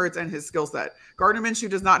Jalen Hurts and his skill set. Gardner Minshew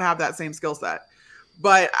does not have that same skill set.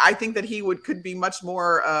 But I think that he could be much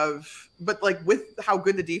more of – but, like, with how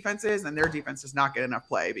good the defense is, and their defense does not get enough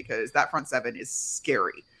play because that front seven is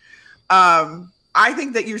scary. I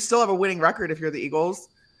think that you still have a winning record if you're the Eagles.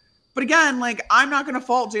 But, again, like, I'm not going to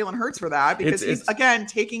fault Jalen Hurts for that because he's, again,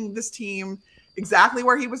 taking this team exactly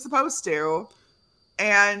where he was supposed to.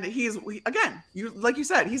 And again, like you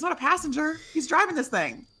said, he's not a passenger. He's driving this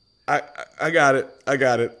thing. I got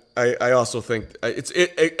it. I also think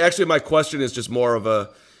actually my question is just more of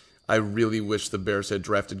I really wish the Bears had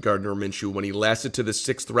drafted Gardner Minshew when he lasted to the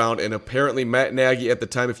 6th round. And apparently Matt Nagy at the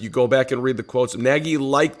time, if you go back and read the quotes, Nagy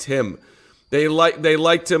liked him. They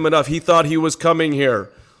liked him enough. He thought he was coming here.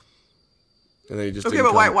 And they just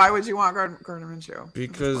but why would you want Gardner Minshew?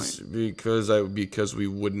 Because we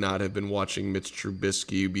would not have been watching Mitch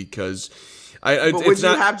Trubisky. Because would you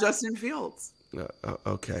have Justin Fields?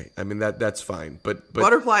 Okay, I mean that's fine, but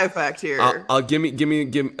butterfly effect here. I'll give me.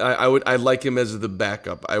 I'd like him as the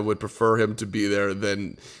backup. I would prefer him to be there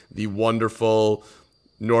than the wonderful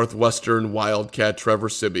Northwestern Wildcat Trevor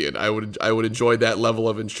Sibian. I would enjoy that level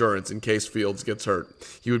of insurance in case Fields gets hurt.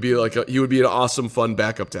 He would be an awesome, fun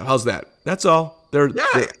backup to have. How's that? That's all.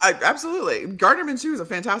 Absolutely. Gardner Minshew is a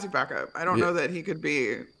fantastic backup. I don't know that he could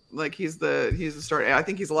be like he's the starter. I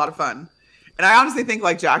think he's a lot of fun, and I honestly think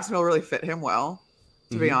like Jacksonville really fit him well.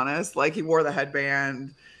 To be honest, like he wore the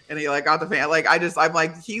headband and he like got the fan. Like I'm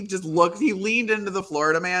like he leaned into the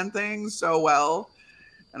Florida man thing so well.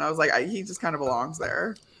 And I was like, he just kind of belongs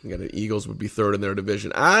there. Yeah, the Eagles would be third in their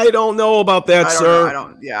division. I don't know about that, sir. I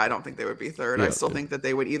don't think they would be third. Yeah, I still think that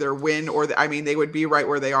they would either win or they would be right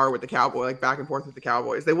where they are with the Cowboys, like back and forth with the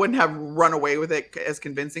Cowboys. They wouldn't have run away with it as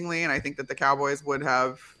convincingly, and I think that the Cowboys would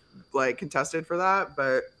have like contested for that.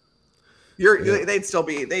 But they'd still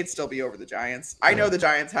be over the Giants. I know the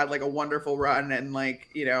Giants had like a wonderful run, and like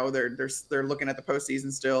they're looking at the postseason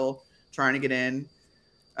still, trying to get in.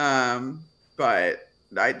 But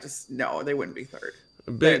they wouldn't be third.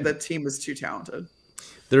 The team is too talented.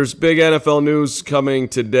 There's big NFL news coming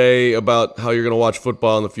today about how you're going to watch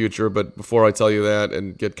football in the future. But before I tell you that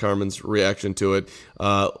and get Carmen's reaction to it,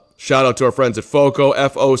 shout out to our friends at FOCO,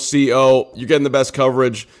 FOCO. You're getting the best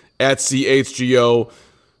coverage at CHGO,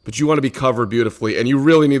 but you want to be covered beautifully. And you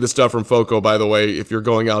really need the stuff from FOCO, by the way, if you're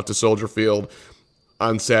going out to Soldier Field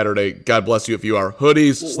on Saturday. God bless you if you are.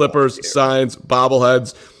 Hoodies, slippers, signs,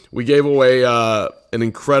 bobbleheads. We gave away an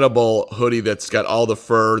incredible hoodie that's got all the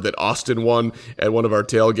fur that Austin won at one of our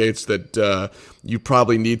tailgates that you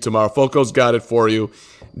probably need tomorrow. Foco's got it for you.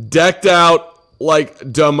 Decked out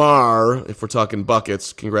like Damar, if we're talking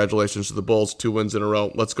buckets. Congratulations to the Bulls. 2 wins in a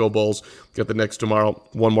row. Let's go, Bulls. Got the Knicks tomorrow.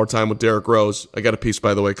 One more time with Derrick Rose. I got a piece,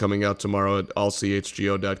 by the way, coming out tomorrow at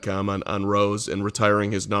allchgo.com on Rose and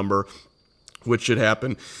retiring his number, which should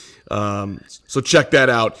happen. So check that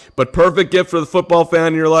out. But perfect gift for the football fan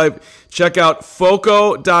in your life. Check out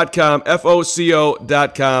foco.com,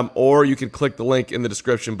 FOCO.com, or you can click the link in the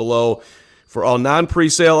description below. For all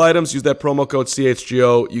non-presale items, use that promo code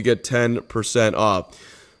CHGO. You get 10% off.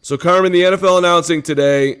 So, Carmen, the NFL announcing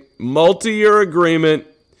today multi-year agreement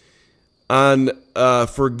on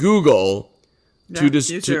for Google to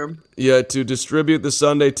distribute the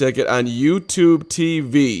Sunday Ticket on YouTube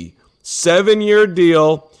TV. 7-year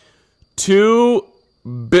deal. $2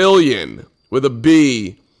 billion with a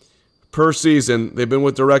B per season. They've been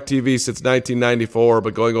with DirecTV since 1994,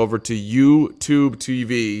 but going over to YouTube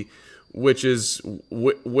TV, which is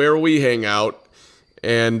where we hang out.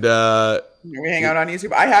 And we hang out on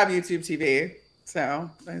YouTube. I have YouTube TV, so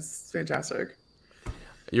that's fantastic.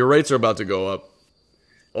 Your rates are about to go up.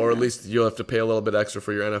 Or at least you'll have to pay a little bit extra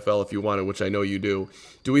for your NFL if you want it, which I know you do.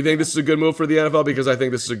 Do we think this is a good move for the NFL? Because I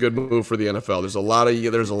think this is a good move for the NFL. There's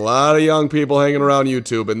a lot of young people hanging around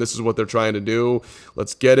YouTube, and this is what they're trying to do.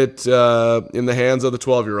 Let's get it in the hands of the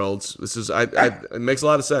 12-year-olds. It makes a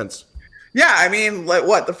lot of sense. Yeah, I mean,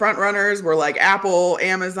 what the front runners were like Apple,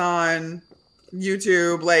 Amazon,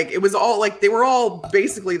 YouTube. Like it was all like they were all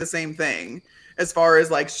basically the same thing as far as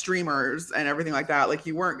like streamers and everything like that. Like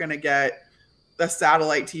you weren't gonna get the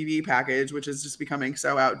satellite TV package, which is just becoming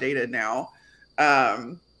so outdated now.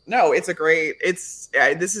 No, this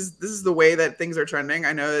is the way that things are trending.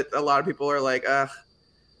 I know that a lot of people are like,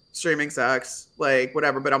 streaming sucks, like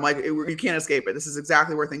whatever, but I'm like, you can't escape it. This is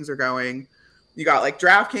exactly where things are going. You got like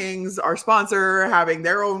DraftKings, our sponsor, having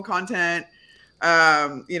their own content,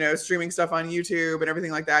 streaming stuff on YouTube and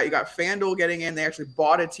everything like that. You got FanDuel getting in. They actually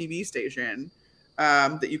bought a TV station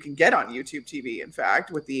that you can get on YouTube TV, in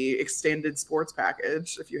fact, with the extended sports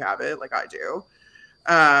package, if you have it, like I do.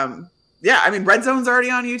 I mean, Red Zone's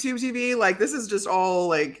already on YouTube TV. Like, this is just all,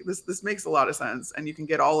 like, this makes a lot of sense. And you can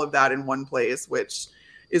get all of that in one place, which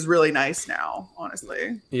is really nice now,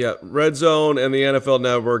 honestly. Yeah, Red Zone and the NFL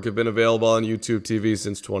Network have been available on YouTube TV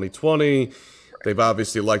since 2020. They've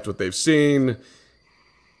obviously liked what they've seen.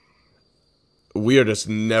 We are just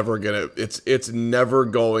never it's never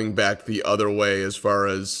going back the other way as far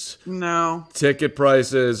as ticket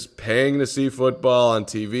prices, paying to see football on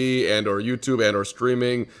TV and or YouTube and or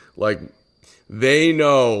streaming. Like, they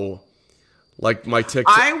know, like, my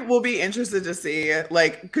TikTok. I will be interested to see,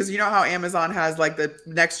 like, because you know how Amazon has like the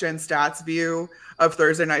next gen stats view of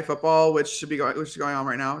Thursday Night Football, which is going on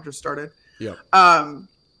right now, just started. Yeah.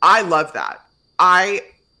 I love that. I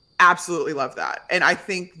absolutely love that, and I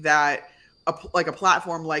think that a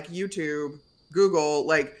platform like YouTube, Google,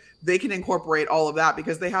 like they can incorporate all of that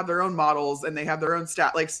because they have their own models and they have their own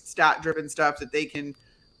stat driven stuff that they can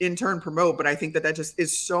in turn promote. But I think that just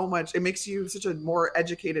is so much, it makes you such a more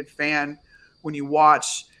educated fan when you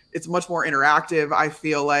watch. It's much more interactive. I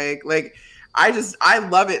feel like I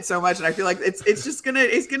love it so much, and I feel like it's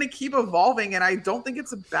gonna keep evolving, and I don't think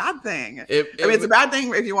it's a bad thing. It's a bad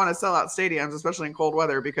thing if you want to sell out stadiums, especially in cold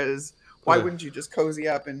weather, because why wouldn't you just cozy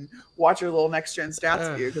up and watch your little next gen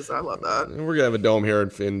stats view? Because I love that. We're gonna have a dome here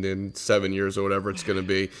in 7 years or whatever it's gonna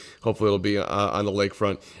be. Hopefully, it'll be on the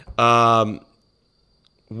lakefront.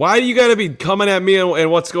 Why do you gotta be coming at me and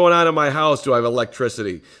what's going on in my house? Do I have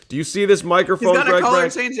electricity? Do you see this microphone? He's got a color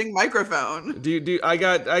changing microphone. I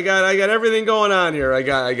got everything going on here. I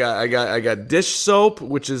got dish soap,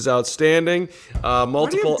 which is outstanding. Multiple. Why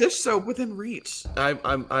do you have dish soap within reach?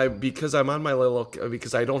 Because I'm on my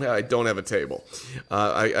because I don't have a table.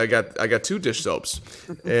 I got 2 dish soaps.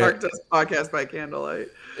 Mark does podcast by candlelight.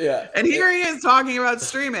 Yeah. And here he is talking about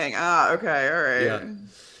streaming. Okay, all right. Yeah.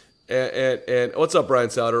 And what's up, Brian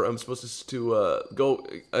Souter? I'm supposed to go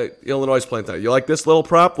Illinois playing tonight. You like this little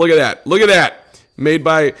prop? Look at that. Made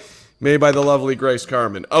by the lovely Grace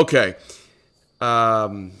Carmen. Okay.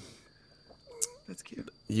 That's cute.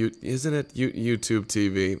 Isn't it YouTube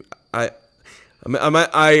TV? I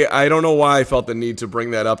don't know why I felt the need to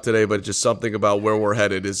bring that up today, but just something about where we're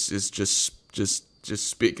headed is just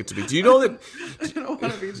speaking to me. Do you know that? I don't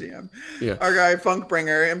want to be GM. Yeah. Our guy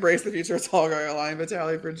Funkbringer, embrace the future. It's all going line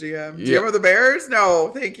Vitaly for GM. GM of the Bears?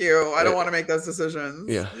 No, thank you. I don't want to make those decisions.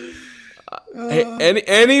 Yeah. Hey,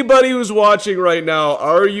 anybody who's watching right now,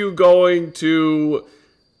 are you going to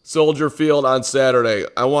Soldier Field on Saturday?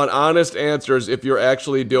 I want honest answers if you're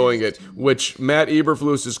actually doing it, which Matt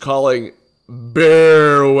Eberflus is calling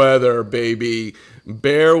bear weather, baby.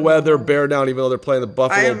 Bear weather, bear down, even though they're playing the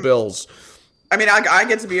Buffalo Bills. I mean, I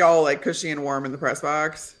get to be all like cushy and warm in the press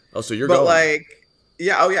box. Oh, so you're going?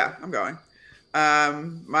 I'm going.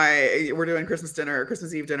 We're doing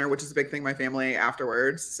Christmas Eve dinner, which is a big thing in my family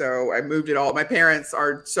afterwards. So I moved it all. My parents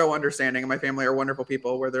are so understanding, and my family are wonderful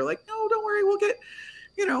people. Where they're like, no, don't worry, we'll get,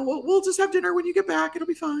 we'll just have dinner when you get back. It'll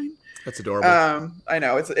be fine. That's adorable. I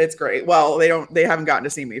know it's great. Well, they haven't gotten to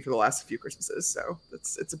see me for the last few Christmases, so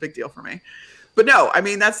it's a big deal for me. But no, I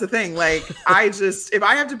mean, that's the thing. Like, if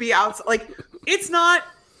I have to be outside, like, it's not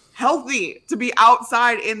healthy to be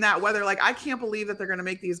outside in that weather. Like, I can't believe that they're going to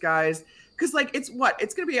make these guys, because, like, it's going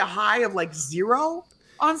to be a high of, like, 0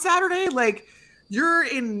 on Saturday. Like, you're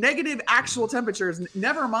in negative actual temperatures,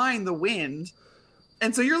 never mind the wind.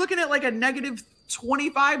 And so you're looking at, like, a negative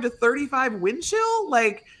 25 to 35 wind chill.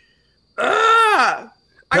 Like, I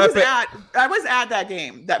was at that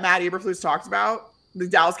game that Matt Eberflus talked about. The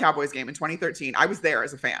Dallas Cowboys game in 2013. I was there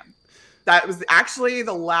as a fan. That was actually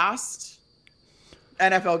the last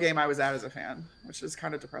NFL game I was at as a fan, which is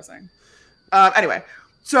kind of depressing. Anyway,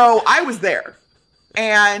 so I was there,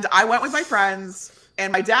 and I went with my friends,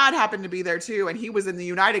 and my dad happened to be there too, and he was in the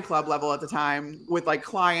United Club level at the time with like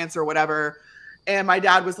clients or whatever. And my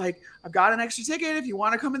dad was like, I've got an extra ticket if you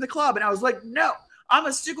want to come in the club. And I was like, no. I'm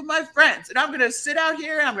going to stick with my friends, and I'm going to sit out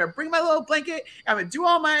here, and I'm going to bring my little blanket, and I'm going to do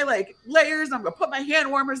all my like layers, and I'm going to put my hand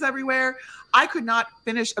warmers everywhere. I could not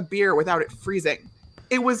finish a beer without it freezing.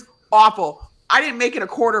 It was awful. I didn't make it a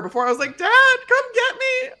quarter before I was like, Dad, come get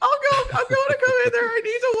me. I'm going to come in there. I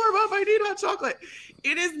need to warm up. I need hot chocolate.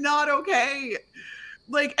 It is not okay.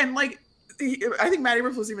 I think Matt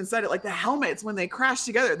Eberflus even said it, like the helmets, when they crash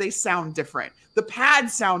together, they sound different. The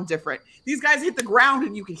pads sound different. These guys hit the ground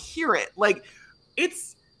and you can hear it. Like,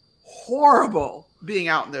 it's horrible being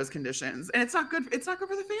out in those conditions, and it's not good. It's not good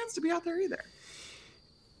for the fans to be out there either.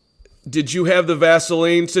 Did you have the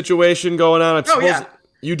Vaseline situation going on? Yeah.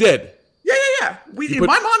 You did? Yeah.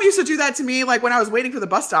 My mom used to do that to me, like when I was waiting for the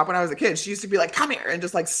bus stop when I was a kid. She used to be like, come here, and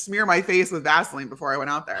just like smear my face with Vaseline before I went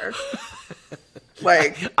out there.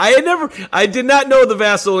 Like, I did not know the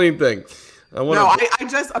Vaseline thing.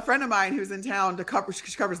 A friend of mine who's in town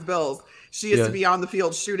she covers the Bills. She used to be on the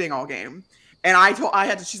field shooting all game. And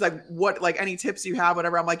she's like, what, like any tips you have,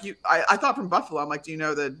 whatever. I'm like, I thought from Buffalo, I'm like, do you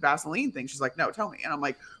know the Vaseline thing? She's like, no, tell me. And I'm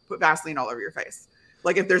like, put Vaseline all over your face.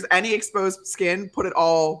 Like, if there's any exposed skin, put it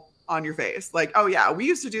all on your face. Like, oh yeah, we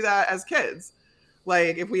used to do that as kids.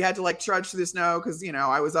 Like, if we had to like trudge through the snow, because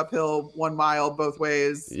I was uphill 1 mile both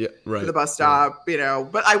ways to the bus stop,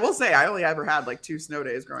 But I will say, I only ever had like 2 snow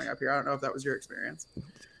days growing up here. I don't know if that was your experience.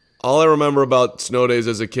 All I remember about snow days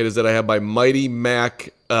as a kid is that I had my Mighty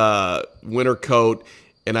Mac winter coat,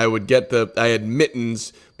 and I had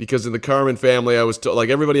mittens, because in the Carmen family, I was told, like,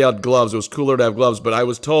 everybody had gloves. It was cooler to have gloves, but I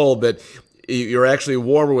was told that you're actually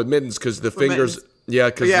warmer with mittens because the fingers. Mittens.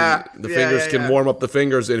 Yeah, because the fingers can warm up the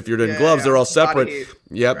fingers, and if you're in gloves, they're all separate.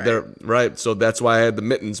 Yep, right. They're right. So that's why I had the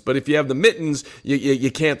mittens. But if you have the mittens,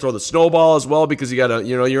 you can't throw the snowball as well, because you gotta,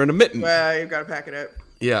 you're in a mitten. Well, you've got to pack it up.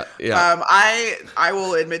 Yeah. I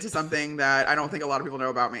will admit to something that I don't think a lot of people know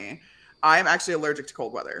about me. I am actually allergic to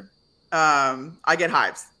cold weather. I get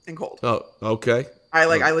hives in cold. Oh, okay. I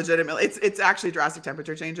legitimately, it's actually drastic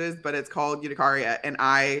temperature changes, but it's called urticaria. And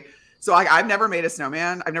I've never made a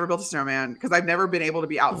snowman. I've never built a snowman because I've never been able to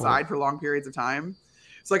be outside for long periods of time.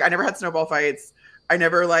 So like, I never had snowball fights. I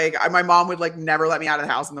never my mom would like never let me out of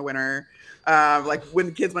the house in the winter. Like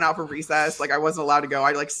when kids went out for recess, like I wasn't allowed to go.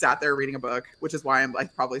 I like sat there reading a book, which is why I'm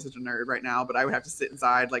like probably such a nerd right now, but I would have to sit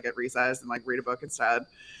inside like at recess and like read a book instead.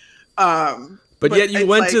 But yet you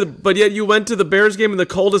went to the Bears game in the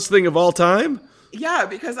coldest thing of all time? Yeah,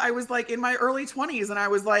 because I was like in my early 20s and I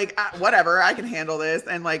was like, whatever, I can handle this.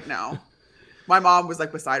 And like, no. My mom was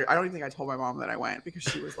like beside her. I don't even think I told my mom that I went because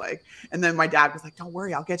she was like, and then my dad was like, don't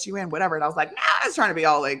worry, I'll get you in, whatever. And I was like, nah, I was trying to be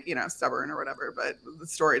all like, stubborn or whatever, but the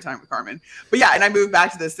story time with Carmen. But yeah, and I moved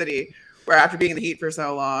back to this city where after being in the heat for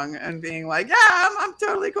so long and being like, yeah, I'm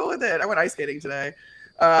totally cool with it. I went ice skating today.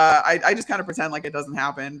 I just kind of pretend like it doesn't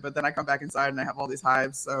happen, but then I come back inside and I have all these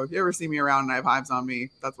hives. So if you ever see me around and I have hives on me,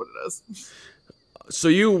 that's what it is. So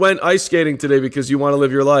you went ice skating today because you want to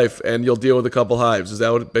live your life and you'll deal with a couple hives. Is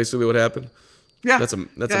that basically what happened? Yeah. That's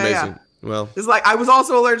amazing. Yeah. Well, it's like I was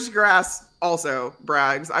also allergic to grass. Also,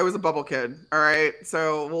 Braggs. I was a bubble kid. All right.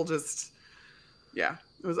 So we'll just, I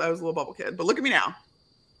was a little bubble kid. But look at me now.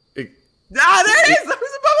 There it is. I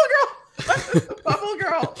was a bubble girl. I was a bubble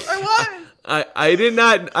girl. I was. I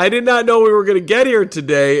did not know we were going to get here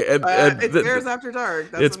today. It's Bears After Dark.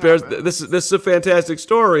 It's Bears. This is a fantastic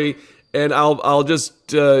story, and I'll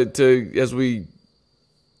just as we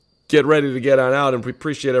get ready to get on out, and we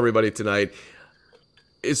appreciate everybody tonight.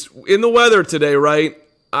 It's in the weather today, right?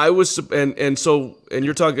 I was and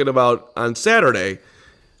you're talking about on Saturday.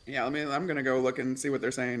 Yeah, I'm gonna go look and see what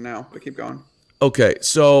they're saying now. But keep going. Okay,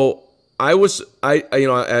 so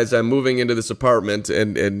as I'm moving into this apartment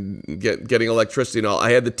and getting electricity and all,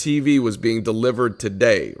 I had the TV was being delivered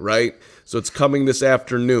today, right? So it's coming this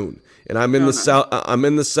afternoon, and I'm in South. I'm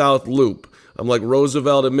in the South Loop. I'm like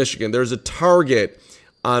Roosevelt in Michigan. There's a Target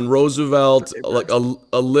on Roosevelt, like a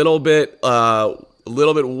little bit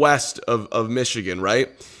west of Michigan, right?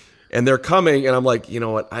 And they're coming, and I'm like, you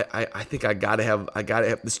know what? I think I gotta have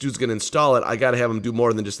this dude's gonna install it. I gotta have him do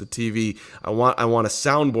more than just the TV. I want a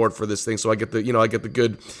soundboard for this thing, so I get the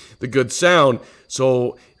good sound.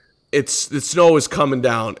 So the snow is coming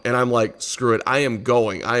down, and I'm like, screw it. I am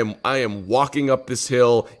going. I am walking up this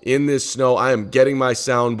hill in this snow. I am getting my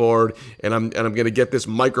soundboard, and I'm gonna get this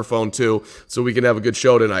microphone too, so we can have a good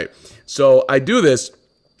show tonight. So I do this,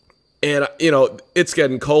 and it's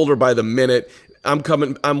getting colder by the minute. I'm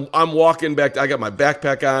walking back. I got my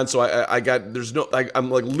backpack on, so I'm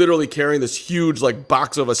like literally carrying this huge like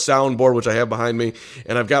box of a soundboard, which I have behind me,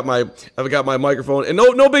 and I've got my microphone, and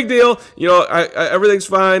no big deal. Everything's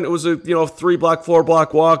fine. It was a 3-block,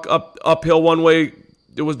 4-block walk uphill one way.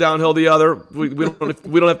 It was downhill the other. We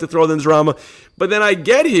don't have to throw in drama. But then I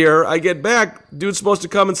get back. Dude's supposed to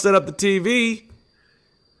come and set up the TV.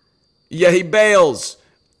 Yeah, he bails.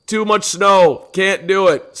 Too much snow. Can't do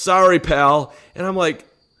it. Sorry, pal. And I'm like,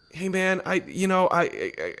 hey man, I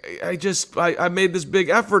made this big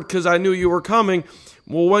effort because I knew you were coming.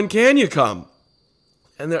 Well, when can you come?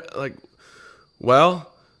 And they're like,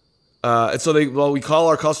 well, and so we call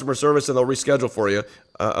our customer service and they'll reschedule for you.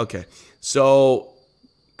 Okay. So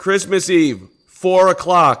Christmas Eve,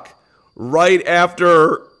 4:00, right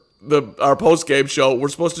after our post-game show. We're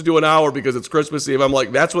supposed to do an hour because it's Christmas Eve. I'm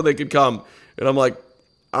like, that's when they could come. And I'm like,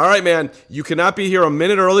 all right, man, you cannot be here a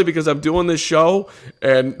minute early because I'm doing this show,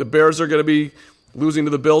 and the Bears are going to be losing to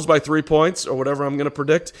the Bills by 3 points or whatever I'm going to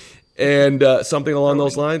predict, and something along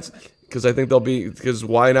those lines, because I think because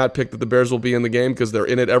why not pick that the Bears will be in the game because they're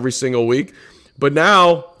in it every single week. But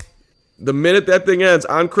now, the minute that thing ends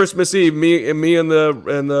on Christmas Eve, me and the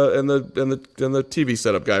TV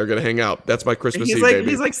setup guy are going to hang out. That's my Christmas Eve, baby.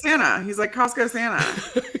 He's like Santa. He's like Costco Santa.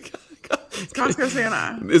 It's Costco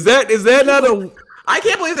Santa. Is that not a? I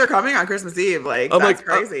can't believe they're coming on Christmas Eve. Like, that's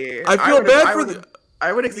crazy. I feel bad for them.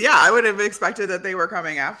 I would have expected that they were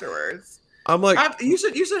coming afterwards. I'm like, you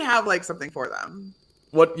should have like something for them.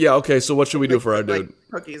 What? Yeah. Okay. So what should we do for our dude? Like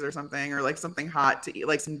cookies or something, or like something hot to eat,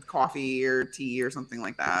 like some coffee or tea or something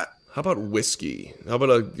like that. How about whiskey? How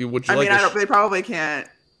about they probably can't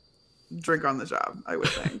drink on the job, I would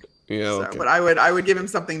think. Yeah. So, okay. But I would give him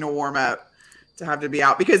something to warm up to have to be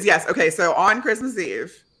out because yes. Okay. So on Christmas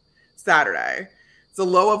Eve, Saturday. It's a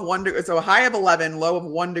low of 1 degree, so a high of 11, low of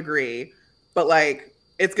 1 degree, but like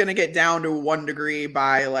it's gonna get down to 1 degree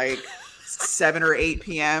by like 7 or 8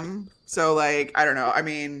 p.m. So like I don't know. I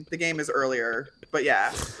mean, the game is earlier, but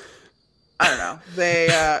yeah. I don't know. They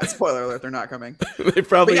spoiler alert, they're not coming. They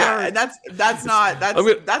probably but yeah, are. and that's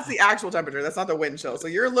the actual temperature. That's not the wind chill. So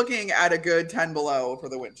you're looking at a good 10 below for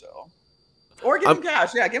the wind chill. Or give them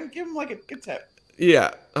cash. Yeah, give them like a good tip.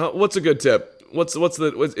 Yeah. What's a good tip?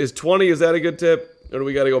 Is 20? Is that a good tip, or do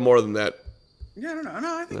we got to go more than that? Yeah, I don't know.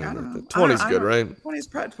 No, I don't know. 20's good, right? 20's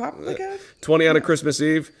probably good. 20 on a Christmas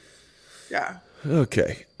Eve. Yeah.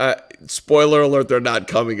 Okay. Spoiler alert, they're not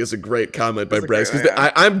coming is a great comment by Braggs.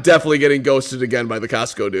 I'm definitely getting ghosted again by the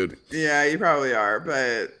Costco dude. Yeah, you probably are.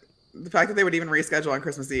 But the fact that they would even reschedule on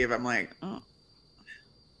Christmas Eve, I'm like, oh.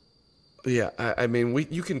 Yeah, I mean,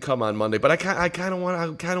 you can come on Monday, but I kind of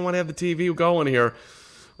want to have the TV going here.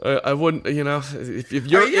 I wouldn't, if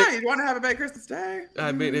you're. You'd want to have it by Christmas Day.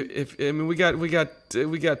 I mean, we got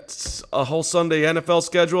a whole Sunday NFL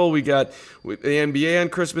schedule. We got the NBA on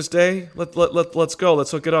Christmas Day. Let's go. Let's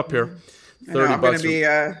hook it up here. I'm gonna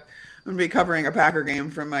be covering a Packer game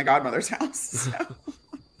from my godmother's house. So.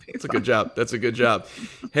 That's a good job. That's a good job.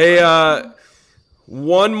 Hey,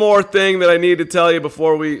 one more thing that I need to tell you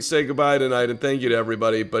before we say goodbye tonight, and thank you to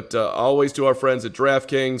everybody, but always to our friends at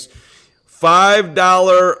DraftKings.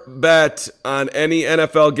 $5 bet on any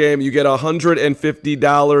NFL game, you get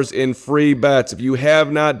 $150 in free bets. If you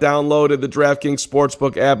have not downloaded the DraftKings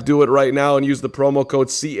Sportsbook app, do it right now and use the promo code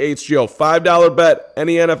CHGO. $5 bet,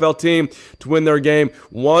 any NFL team to win their game,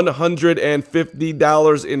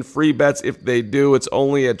 $150 in free bets if they do. It's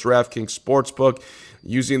only at DraftKings Sportsbook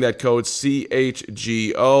using that code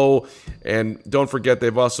CHGO. And don't forget,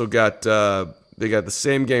 they've also got... They got the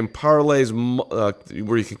same game parlays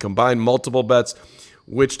where you can combine multiple bets.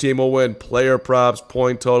 Which team will win? Player props,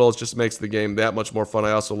 point totals. Just makes the game that much more fun. I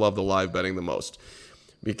also love the live betting the most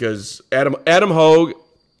because Adam Hogue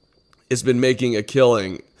has been making a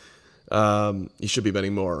killing. He should be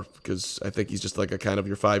betting more because I think he's just like a kind of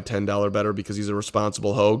your $5-10 better because he's a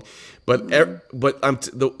responsible Hogue. But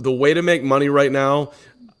the way to make money right now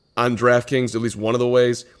on DraftKings, at least one of the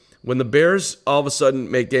ways, when the Bears all of a sudden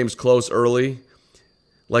make games close early,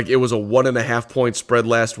 like it was a 1.5 point spread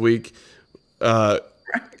last week,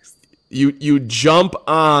 you jump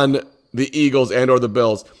on the Eagles and or the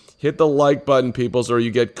Bills. Hit the like button, peoples, or you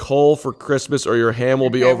get coal for Christmas, or your ham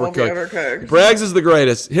will be overcooked. Braggs is the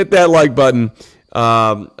greatest. Hit that like button.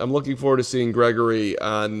 I'm looking forward to seeing Gregory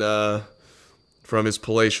on from his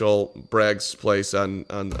palatial Braggs place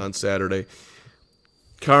on Saturday.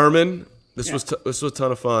 Carmen. This was a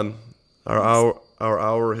ton of fun. Our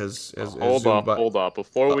hour has hold up.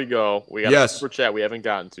 Before we go, we got a super chat we haven't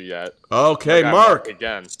gotten to yet. Okay, Mark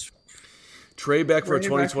again. Trade back for a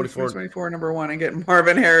 2024 number one and get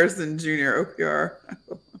Marvin Harrison Jr. OPR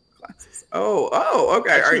classes. Oh,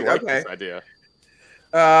 okay. I like this idea.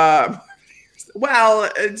 Well,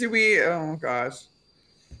 do we? Oh gosh,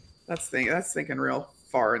 that's thinking real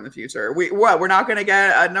far in the future. We're not going to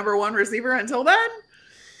get a number one receiver until then.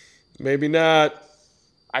 Maybe not.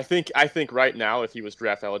 I think right now, if he was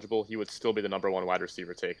draft eligible, he would still be the number one wide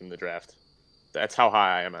receiver taken in the draft. That's how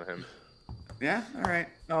high I am on him. Yeah. All right.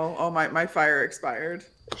 Oh, my fire expired.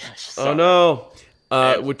 Oh no.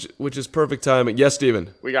 Which is perfect timing. Yes, Steven.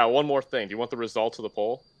 We got one more thing. Do you want the results of the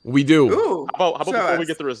poll? We do. Ooh, how about before we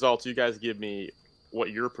get the results, you guys give me what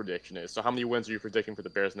your prediction is. So how many wins are you predicting for the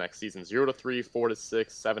Bears next season? 0-3,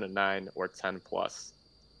 4-6, 7-9, or 10+?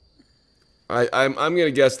 I'm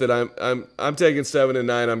gonna guess that I'm taking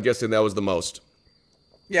 7-9. I'm guessing that was the most.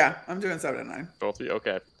 Yeah, I'm doing 7-9. Both of you,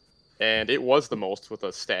 okay. And it was the most with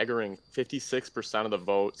a staggering 56% of the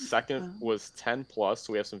vote. Second was 10+.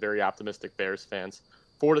 So we have some very optimistic Bears fans.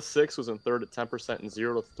 4-6 was in third at 10%, and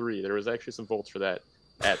 0-3. There was actually some votes for that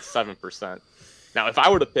at 7%. Now, if I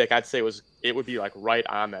were to pick, I'd say it would be like right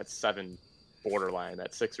on that 7 borderline,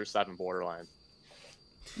 that 6 or 7 borderline.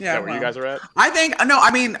 Yeah, where you guys are at?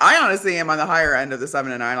 I honestly am on the higher end of the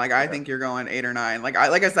 7 and 9. Like, I think you're going 8 or 9. Like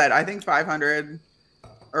I said, I think 500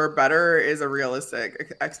 or better is a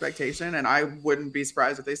realistic expectation, and I wouldn't be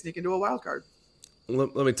surprised if they sneak into a wild card.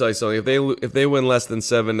 Let me tell you something. If they win less than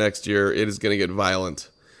 7 next year, it is going to get violent.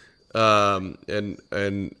 And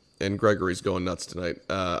Gregory's going nuts tonight.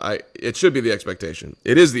 It should be the expectation.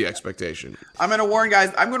 It is the expectation. I'm going to warn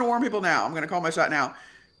guys. I'm going to warn people now. I'm going to call my shot now.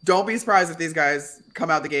 Don't be surprised if these guys come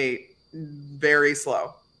out the gate very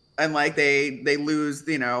slow and like they lose,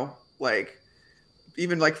 like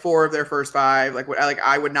even like 4 of their first 5. Like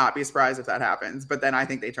I would not be surprised if that happens. But then I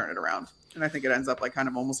think they turn it around, and I think it ends up like kind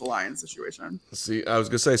of almost a Lions situation. See, I was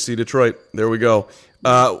gonna say, see Detroit. There we go.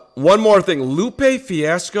 One more thing: Lupe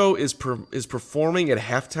Fiasco is performing at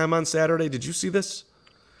halftime on Saturday. Did you see this?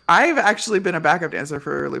 I've actually been a backup dancer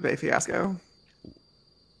for Lupe Fiasco.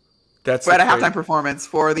 That's at a halftime performance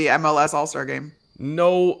for the MLS All-Star game.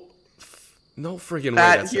 No No freaking way.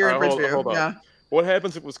 That here in All right, Bridgeview. hold on. Yeah. What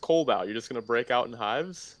happens if it was cold out? You're just gonna break out in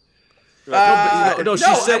hives? She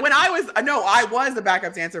said when I was the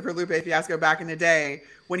backup dancer for Lupe Fiasco back in the day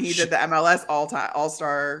when he did the MLS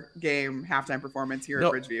All-Star game halftime performance here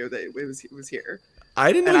at Bridgeview. That it was here.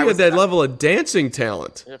 I didn't know you had that level of dancing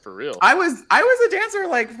talent. Yeah, for real. I was a dancer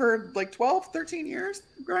for 12, 13 years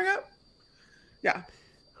growing up. Yeah.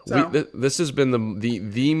 So. This has been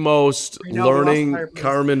the most learning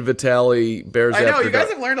Carmen Vitale Bears After Dark. I know, you guys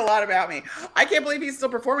have learned a lot about me. I can't believe he's still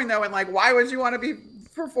performing though, and why would you want to be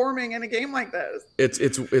performing in a game like this?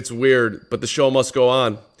 It's weird, but the show must go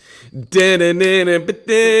on. I think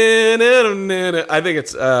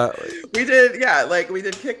it's we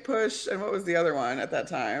did kick push, and what was the other one at that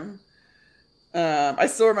time? I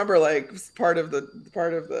still remember part of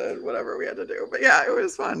the whatever we had to do, but yeah, it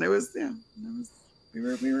was fun. We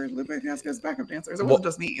were Lupe Fiasco's backup dancers. It wasn't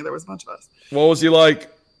just me. There was a bunch of us. What was he like?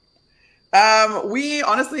 We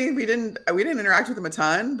honestly we didn't interact with him a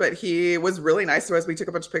ton, but he was really nice to us. We took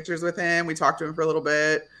a bunch of pictures with him. We talked to him for a little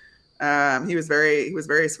bit. He was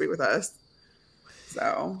very sweet with us.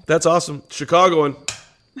 So that's awesome. Chicagoan.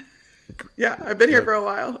 Yeah, I've been here for a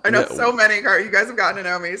while. I know so many. You guys have gotten to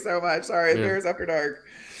know me so much. Sorry, Bears After Dark.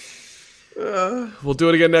 We'll do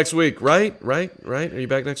it again next week, right? Are you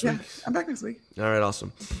back next week? Yeah, I'm back next week. All right,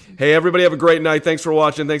 awesome. Hey, everybody, have a great night. Thanks for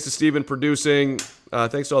watching. Thanks to Steven producing.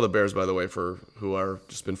 Thanks to all the Bears, by the way, who are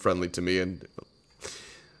just been friendly to me and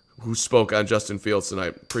who spoke on Justin Fields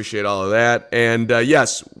tonight. Appreciate all of that. And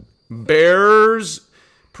yes, Bears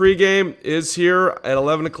pregame is here at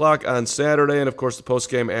 11 o'clock on Saturday, and of course the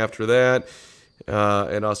postgame after that,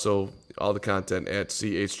 and also all the content at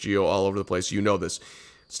CHGO all over the place. You know this.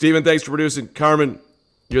 Steven, thanks for producing. Carmen,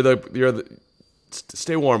 you're the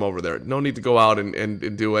stay warm over there. No need to go out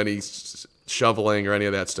and do any shoveling or any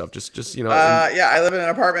of that stuff. Just I live in an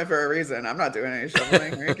apartment for a reason. I'm not doing any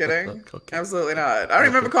shoveling. Are you kidding? Okay. Absolutely not. I don't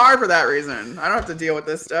even have a car for that reason. I don't have to deal with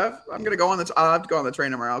this stuff. I'll have to go on the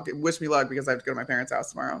train tomorrow. Wish me luck because I have to go to my parents'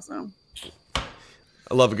 house tomorrow. So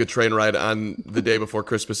I love a good train ride on the day before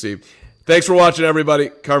Christmas Eve. Thanks for watching, everybody.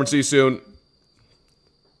 Carmen, see you soon.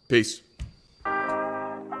 Peace.